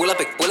 Ik pull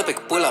up, damn, ik skirt.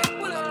 Ik pull up,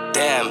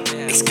 damn,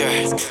 ik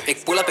skirt.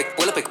 Ik pull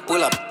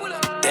up,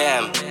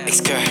 damn, ik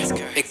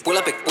skirt. Ik pull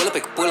up,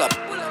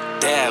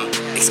 damn,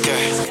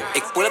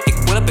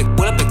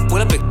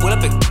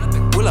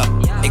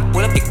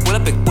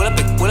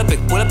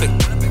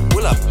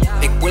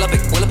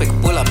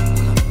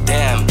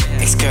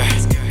 ik skirt.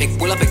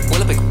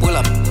 Ik pull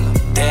up,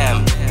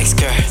 damn, ik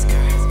skirt.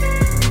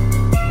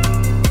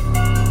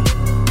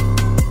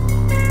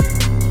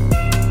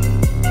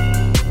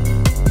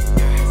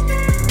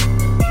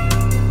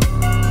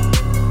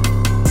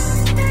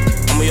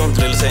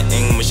 Trillen zijn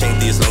eng, mijn shank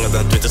die is langer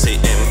dan 20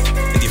 cm.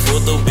 In die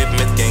foto wip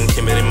met gang,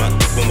 geen merrie maar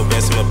ik wil mijn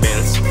bands in mijn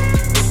bands.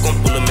 Ik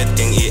kom pullen met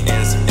gang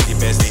EN's. En die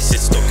bands die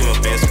zit stok in mijn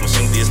pants. Mijn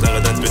shank die is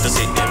langer dan 20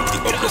 cm. Die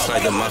op de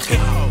slide mag geen.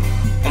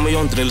 Om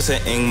mijn trillen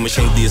zijn eng, mijn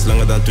shank die is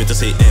langer dan 20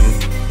 cm.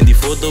 In die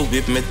foto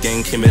wip met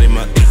gang, geen merrie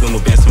maar ik wil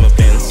mijn bands in mijn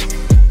pants.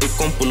 Ik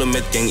kom pullen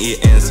met gang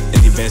EN's. En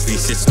die bands die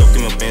zit stok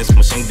in mijn pants.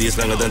 Mijn shank die is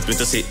langer dan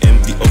 20 cm.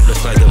 Die op de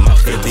slide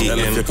mag geen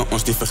DM. Je kan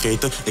ons niet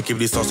vergeten. Ik heb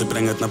die saus, ik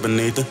breng het naar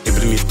beneden. Ik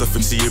breng niet stuff,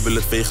 ik zie je wil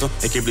het vegen.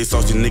 Ik heb die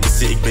saus, die niggas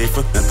zie ik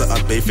beven. Net de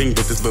aardbeving,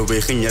 dit is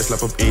beweging. Jij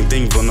slaapt op één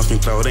ding, wil nog geen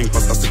trouwring.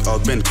 Pas als ik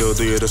oud ben, kill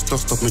doe je rustig,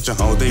 stop met je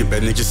houding. Je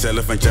bent niet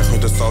jezelf, want jij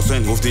gooit de saus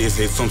in. Hoofd die is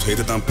heet, soms heet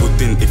het dan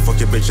Poetin. Ik fuck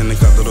je bitch en ik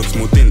ga er ook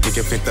smooth in. Ik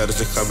heb geen tijd, dus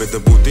ik ga weer de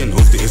boot in.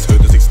 Hoofd die is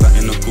heut, dus ik sta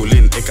in een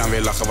koelin. Ik kan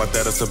weer lachen, wat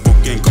er is een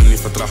boeking. Kom niet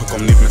vertragen,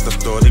 kom niet met de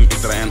storing. Ik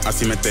draai een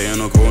assie met thee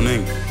en ook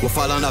honing. We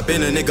vallen naar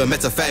binnen, nigga,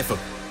 met z'n vijven.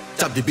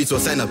 Chap die beats, we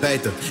zijn naar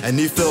buiten. En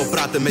niet veel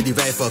praten met die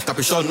wijven.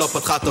 Capuchon op,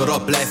 het gaat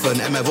erop blijven.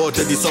 En mijn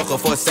woorden die zorgen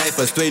voor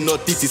cijfers. 2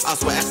 notities als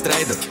we echt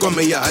strijden. Kom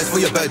in je huis voor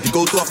je buit. Die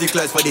go-to of die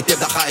kluis van die tip,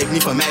 dat ga ik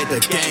niet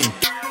vermijden. Gang.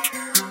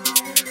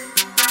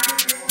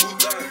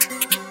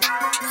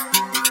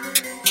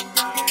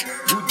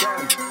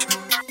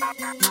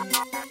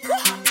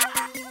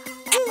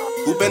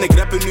 Hoe ben ik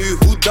rappen nu,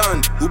 hoe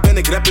dan? Hoe ben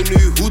ik rappen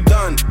nu, hoe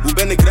dan? Hoe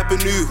ben ik rappen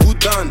nu, hoe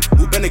dan?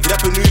 Hoe ben ik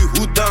rappen nu,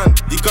 hoe dan?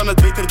 Wie kan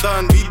het beter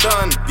dan, wie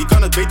dan? Wie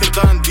kan het beter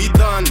dan, wie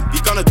dan?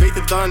 Wie kan het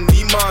beter dan,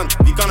 niemand?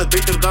 Wie kan het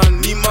beter dan,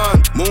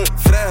 niemand? Mon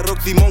frère,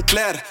 ook die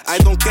Moncler.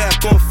 I don't care,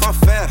 kom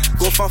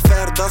van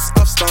ver, dat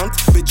is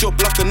afstand. Beetje op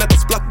plakken net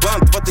als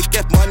plakband. Wat ik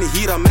heb, money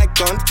hier aan mijn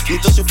kant.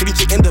 Niet als je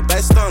vriendje in de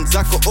bijstand.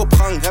 Zaken op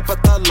gang, heb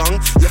het al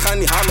lang. Je gaat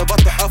niet halen wat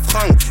de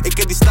afgang. Ik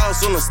heb die stijl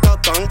zonder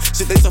steltang.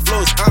 Zit deze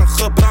flow is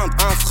aangebrand.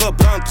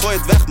 Gooi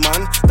het weg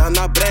man,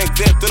 daarna breng ik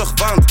weer terug.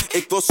 Want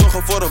ik wil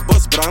zorgen voor een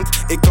bosbrand.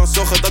 Ik kan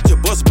zorgen dat je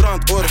bos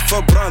brandt. Oren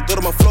verbrand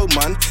door mijn flow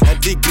man.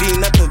 Het die green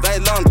net een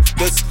weiland.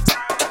 Dus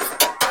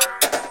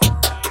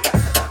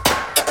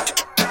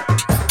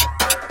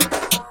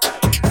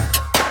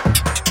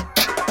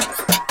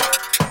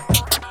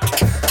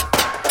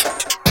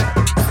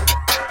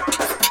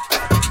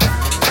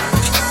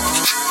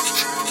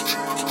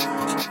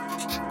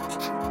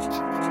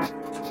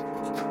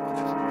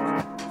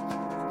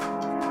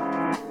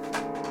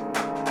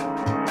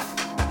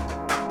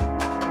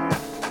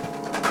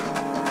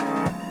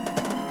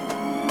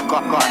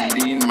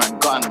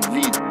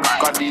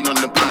Skandl on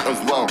the beat as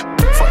well.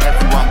 For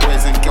everyone,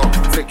 boys and girls,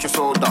 flick your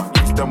shoulder,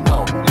 use them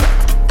well.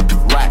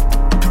 Right,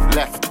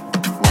 left,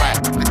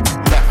 right,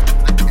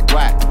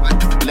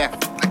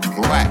 left.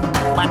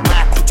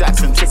 Michael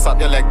Jackson, twist up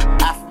your leg.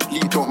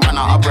 Athlete, don't run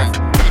out of breath.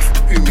 Beef,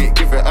 who mate,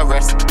 give it a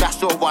rest. That's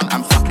your one,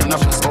 I'm sucking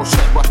up. Oh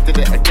shit, what did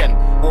it again?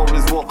 War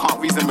is war, can't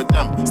reason with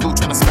them. Still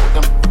trying to smoke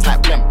them, it's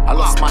like them. I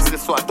lost my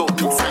sis, so I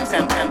don't need friends.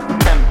 10,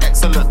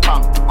 excellent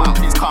tongue.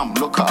 Please come,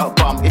 look at her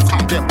bum. If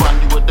time didn't run,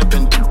 you would have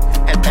been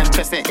head and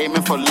chest, ain't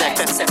aiming for legs.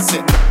 Test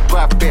it,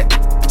 grab it,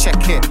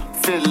 check it,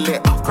 fill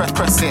it,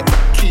 press it,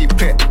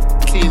 keep it,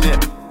 clean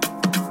it.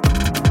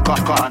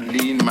 Gun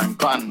lean, man,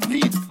 gun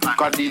lean.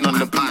 Gun lean on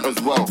the beat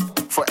as well.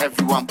 For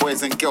everyone,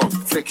 boys and girls,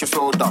 flick your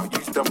shoulder,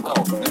 use them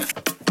well.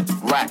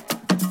 Right,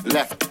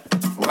 left,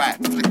 right,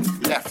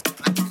 left,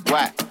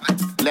 right.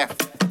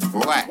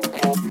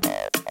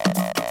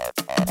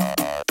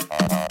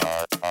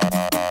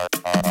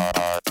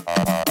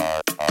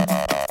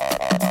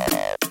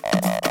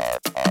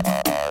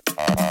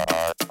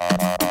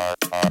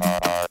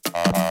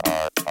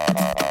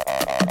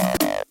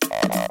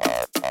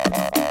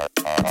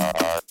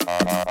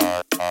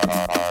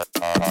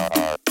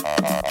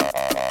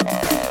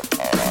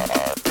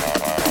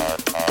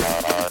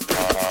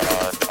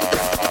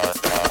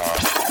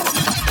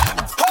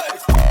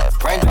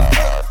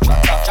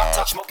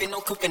 Smoking, no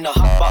cooking, the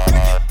hot pot.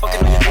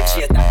 Fucking on your bitch,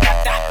 yeah,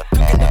 that.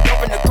 Cooking the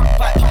dope in the crock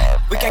pot.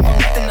 We came from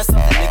nothing to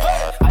something, nigga.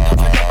 I don't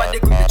turn nobody,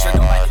 grip the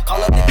trigger.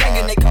 Call up the gang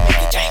and they come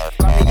make it jang.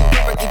 Call me a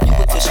river, give you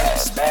a tissue.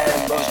 Bad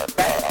and bullshit,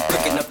 bad.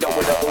 Cooking up dope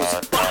with a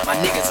ooze. My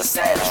niggas are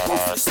savage,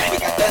 ruthless. We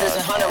got letters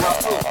and 100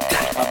 rounds too.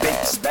 My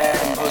bitch is bad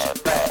and bullshit,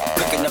 bad.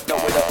 Cooking up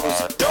dope with a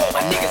ooze.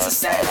 My niggas are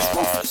savage,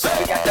 ruthless.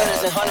 We got letters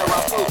and 100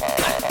 rounds too.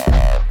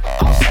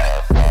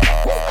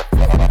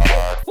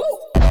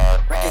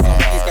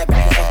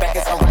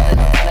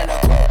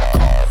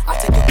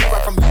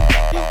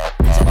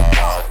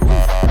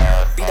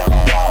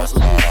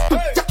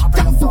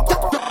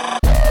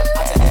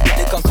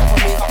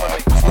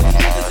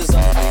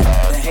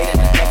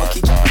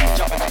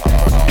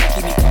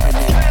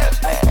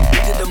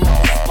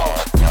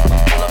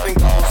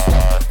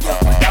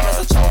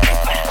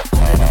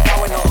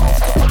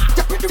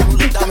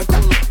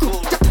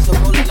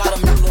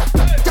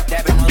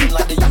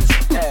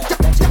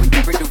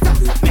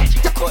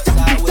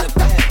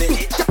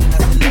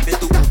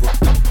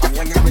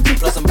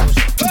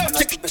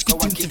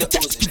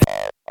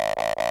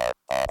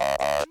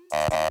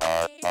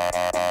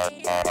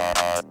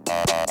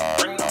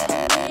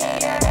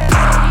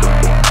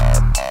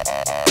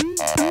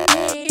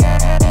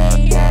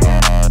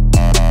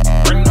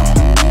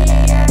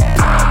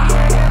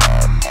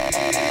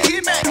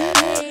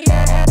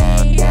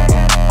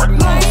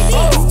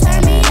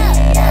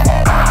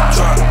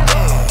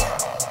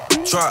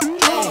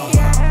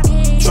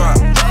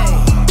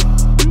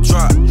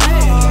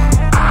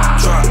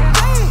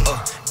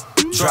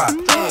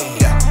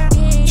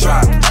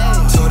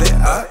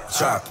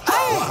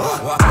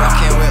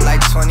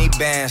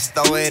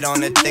 Throw it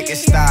on the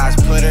thickest thighs,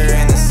 put her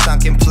in a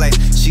sunken place.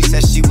 She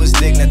said she was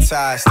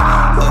dignitized.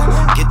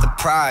 Get the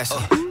prize,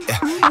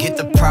 get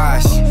the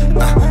prize.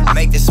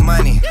 Make this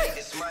money,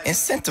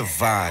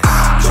 incentivize.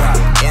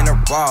 Drop in her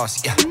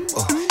walls,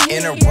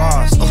 in her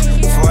walls.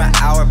 For an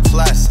hour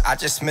plus, I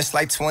just missed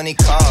like 20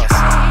 calls.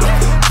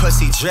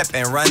 Pussy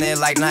dripping, running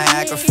like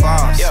Niagara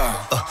Falls.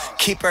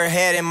 Keep her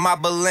head in my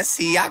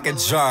Balenciaga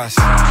drawers.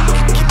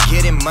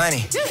 Getting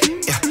money,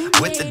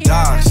 with the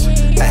dogs.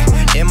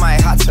 In my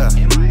hot tub,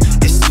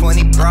 it's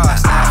 20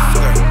 bras.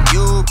 After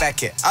you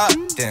back it up,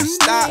 then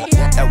stop.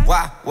 That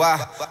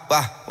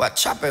why,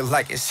 chop it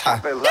like it's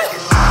hot. Drop.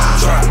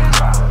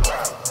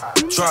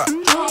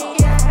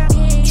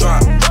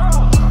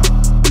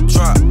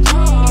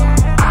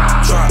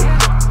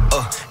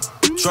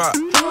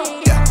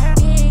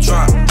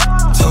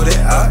 Told it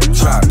up,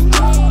 drop.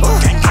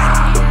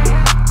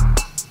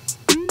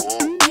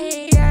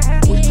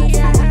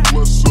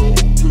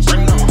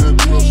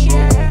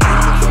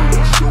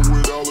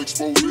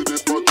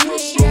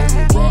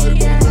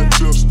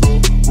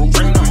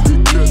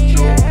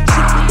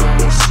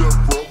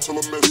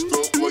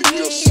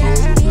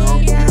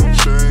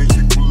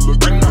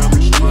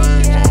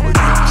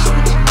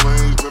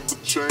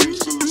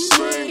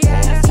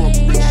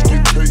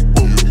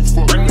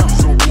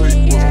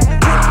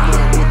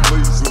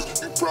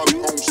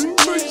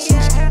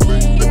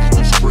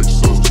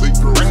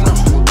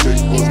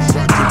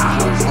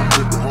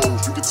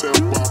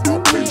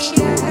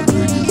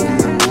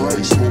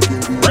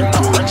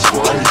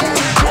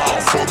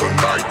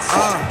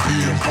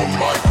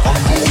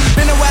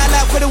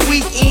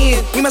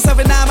 in. Me, myself,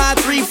 and I, my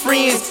 3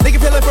 friends. Nigga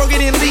feel like bro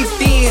getting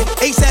leafed in.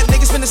 ASAP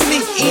niggas finna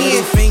sneak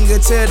in. Middle finger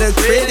to the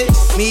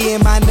critics. Me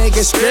and my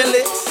niggas skrill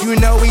it. You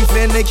know we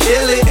finna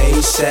kill it.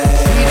 ASAP.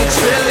 We the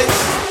trillers.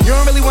 You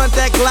don't really want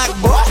that Glock,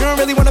 boy. You don't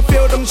really wanna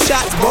feel them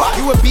shots, boy.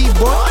 You a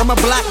B-boy, I'm a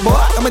black boy.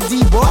 I'm a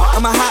D-boy,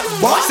 I'm a hot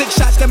boy. 6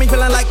 shots got me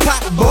feeling like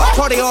pop, boy.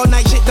 Party all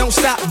night, shit don't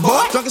stop,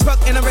 boy. Drunk as fuck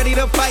and I'm ready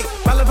to fight.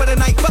 Ballin' for the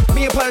night, fuck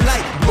being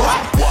polite, boy.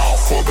 Wow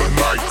for the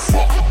night,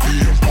 fuck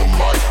being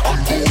polite, I'm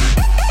going.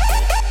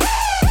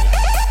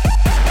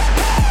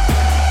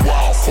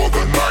 Wow for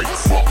the night,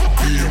 fuck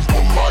being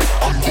polite,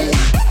 I'm going.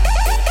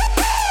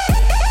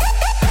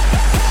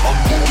 I'm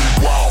going.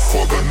 Wow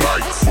for the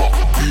night, fuck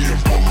being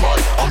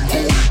polite, I'm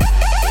going.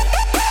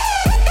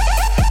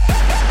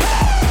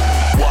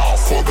 Wow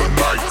for the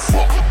night,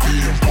 fuck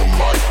being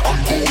polite, I'm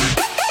going.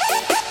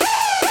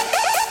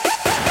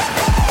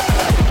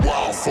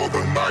 Wow for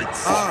the night,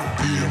 fuck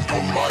being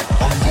polite, I'm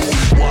going.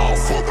 Wow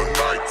for the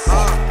night,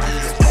 fuck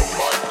being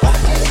polite, I'm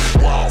going.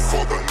 Wow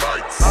for the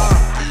night, fuck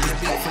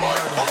being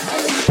polite, I'm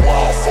going.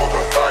 Wow for the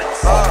night,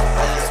 fuck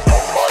being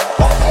polite,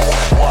 I'm going.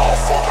 Wow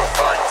for the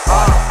night,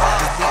 fuck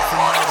being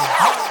polite.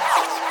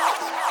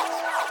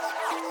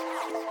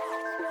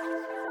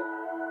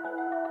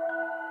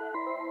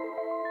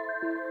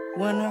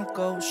 When I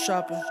go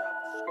shopping,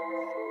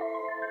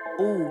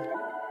 ooh,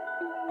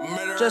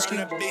 just keep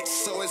the beat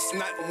so it's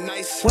not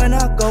nice. When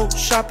I go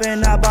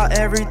shopping, I buy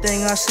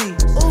everything I see.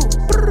 Ooh,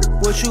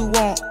 what you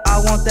want? I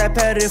want that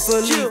padded for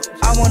leave.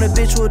 I want a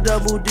bitch with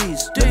double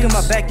D's. Look in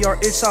my backyard,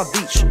 it's South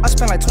Beach. I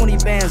spent like 20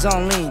 bands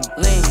on lean.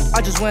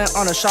 I just went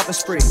on a shopping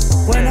spree.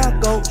 When I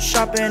go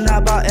shopping, I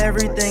buy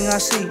everything I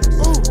see.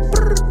 Ooh,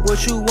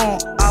 what you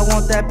want? I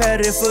want that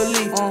padded for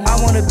leave. I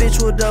want a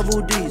bitch with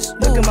double D's.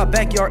 Look in my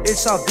backyard,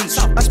 it's South Beach.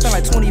 I spent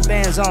like 20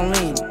 bands on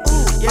lean.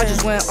 I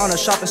just went on a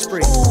shopping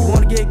spree. You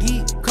wanna get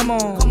geek? Come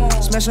on.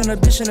 Smashing a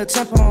bitch in a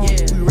tampon.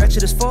 We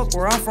ratchet as fuck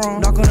where I'm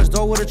from. Knock on his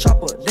door with a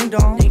chopper. Ding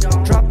dong.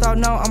 Dropped out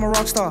now, I'm a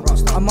rock star.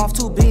 I'm off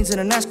 2 beans in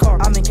a NASCAR.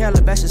 I'm in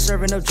Calabasas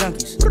serving up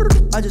junkies.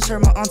 I just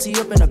heard my auntie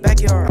up in the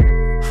backyard.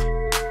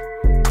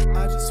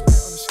 I just went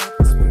on a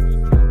shopping spree.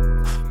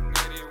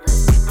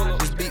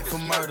 This beat for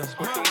murder.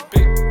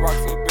 Big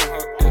rocks up in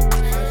her ear.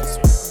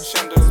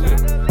 Chandelier.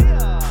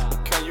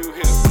 Can you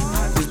hear?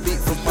 This beat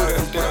for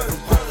murder.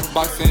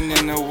 Boxing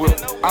in the whip.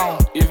 I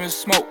don't even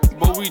smoke,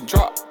 but we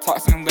drop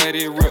tops and let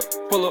it rip.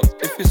 Pull up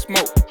if it's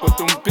smoke, but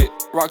them big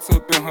rocks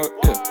up in her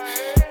ear.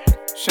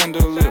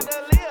 Chandelier.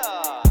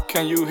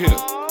 Can you hear?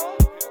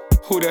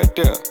 Who that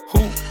there? Who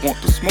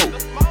want the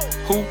smoke?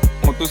 Who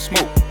want the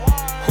smoke?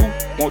 Who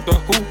want the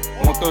who?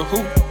 Want the who?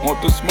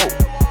 Want the smoke?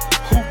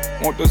 Who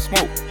want the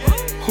smoke?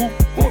 Who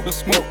want the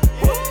smoke?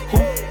 Who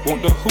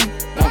want the who?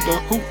 Want the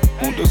who?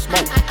 Want the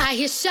smoke? I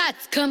hear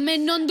shots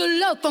coming on the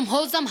low from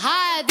hoes I'm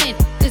hiding.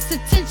 This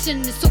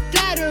attention is so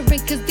flattering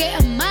cause they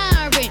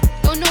admiring.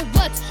 Don't know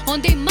what's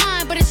on their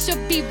mind, but it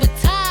should be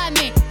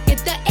retirement. Get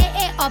the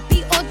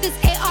AARP or this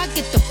AR,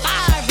 get the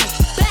firing.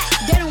 Back,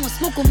 they don't want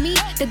smoke with me.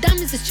 The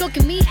diamonds is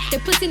choking me. They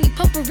pussy need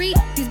puffery.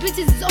 These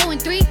bitches is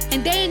 0-3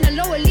 and they in the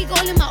lower league,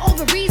 all in my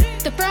ovaries.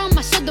 The fur on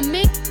my shoulder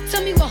mink.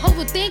 Tell me what hoe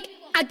will think.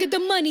 I get the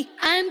money.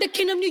 I am the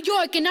king of New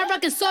York and I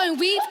rockin' saw and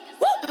weave.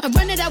 I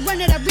run it, I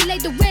relay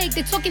the wig.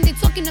 They talking,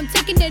 I'm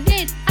taking it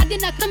in. I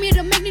did not come here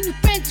to make new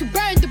friends. To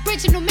burn the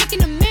bridge and no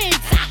making amends.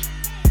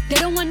 They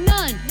don't want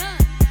none.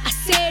 I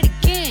say it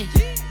again.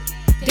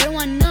 They don't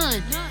want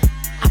none.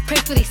 I pray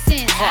for their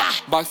sins.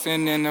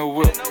 Boxing in the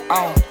whip.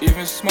 I don't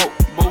even smoke,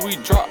 but we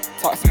drop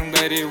tops and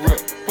let it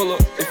rip. Pull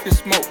up if it's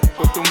smoke,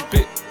 put them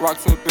big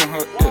rocks up in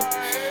her ear.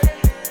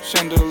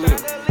 Chandelier.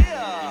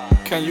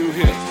 Can you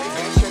hear?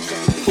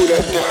 Who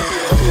that there?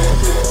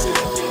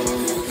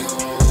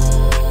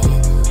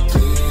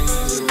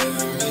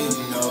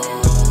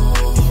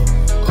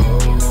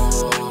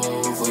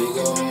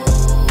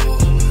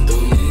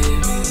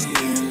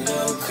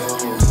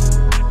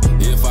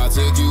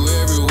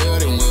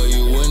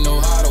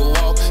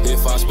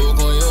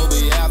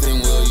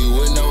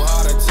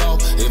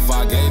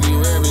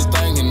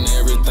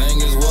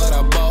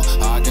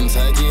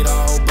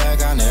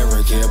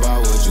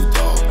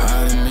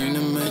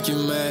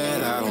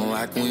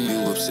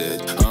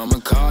 I'ma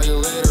call you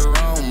later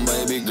on,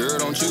 baby girl,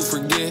 don't you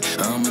forget.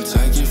 I'ma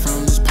take you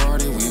from this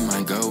party, we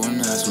might go and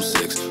have some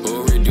sex.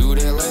 Or we do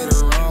that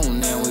later on,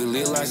 now we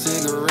lit like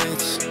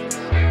cigarettes.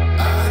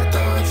 I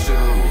thought you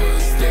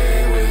would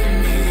stay with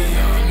me,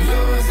 I'm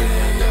yours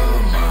and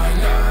you're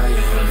mine, I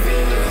am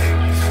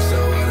there. So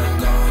what I'm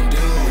gonna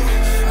do,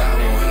 I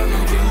won't have no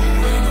clue,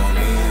 ain't no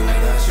me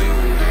without you.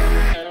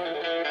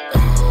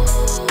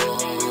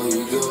 Oh,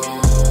 you go.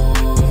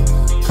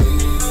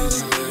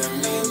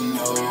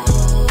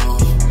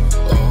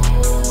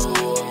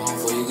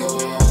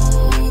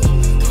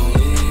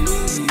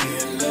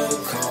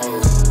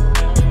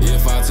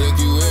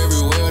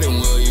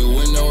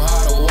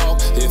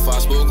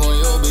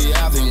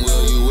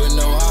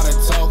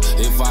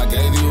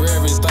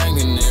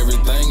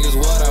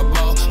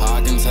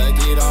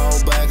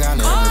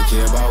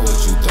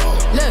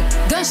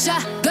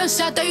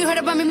 Gunshot, thought you heard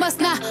about me, must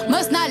not.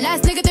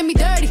 Last nigga did me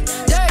dirty,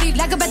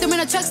 like a bathroom in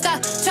truck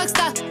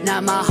stop.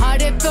 Now my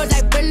heart it feel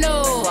like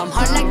Brillo. I'm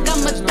hard like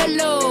I'm a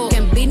pillow.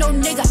 Can't be no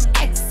nigga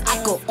ex,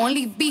 I could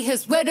only be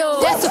his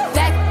widow. That's a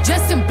fact,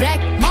 dressed in black,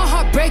 my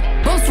heart break,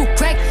 bones will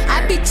crack.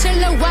 I be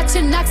chillin',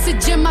 watching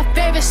Oxygen, my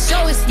favorite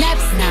show is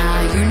Snaps.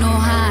 Nah, you know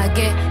how I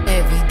get,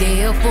 every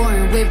day a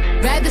foreign whip.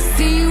 Rather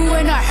see you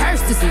in a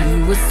hearse than see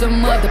you with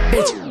some other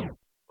bitch.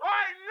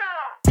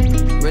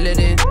 Reel it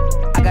in,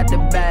 I got the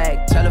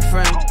bag, tell a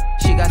friend.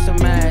 She got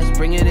some ass,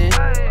 bring it in.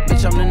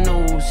 Bitch, I'm the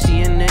news,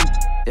 CNN,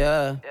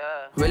 yeah.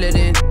 Reel it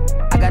in,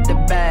 I got the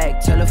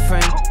bag, tell a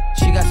friend.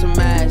 She got some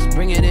ass,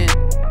 bring it in.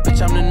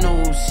 Bitch, I'm the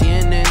news,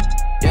 CNN,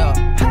 yeah.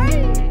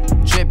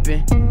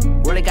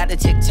 Drippin', really got the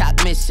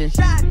TikTok missing.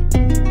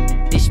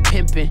 This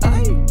pimpin',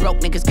 broke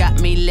niggas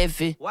got me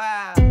living.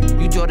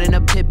 You Jordan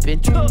or Pippin',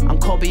 I'm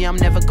Kobe, I'm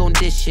never gon'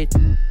 dish it.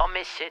 I'll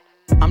miss it.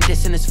 I'm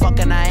dissing as fuck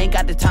and I ain't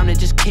got the time to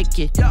just kick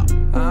it. I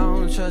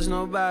don't trust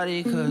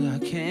nobody cause I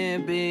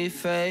can't be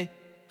fake.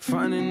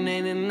 Frontin'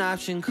 ain't an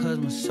option cause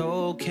my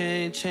soul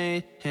can't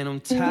change. And I'm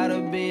tired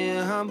of being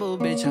humble,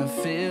 bitch, I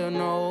feel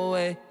no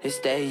way. It's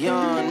that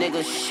young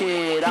nigga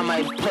shit, I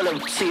might pull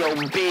up to your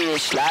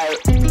bitch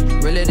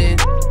like. Reel it in,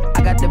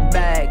 I got the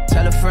bag,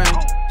 tell a friend.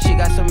 She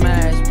got some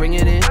ass, bring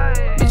it in.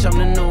 Bitch, I'm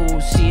the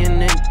news,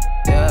 CNN,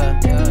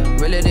 yeah.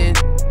 Reel it in,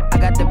 I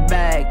got the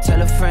bag,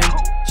 tell a friend.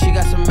 She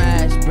got some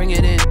ass, bring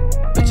it in.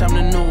 Bitch, I'm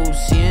the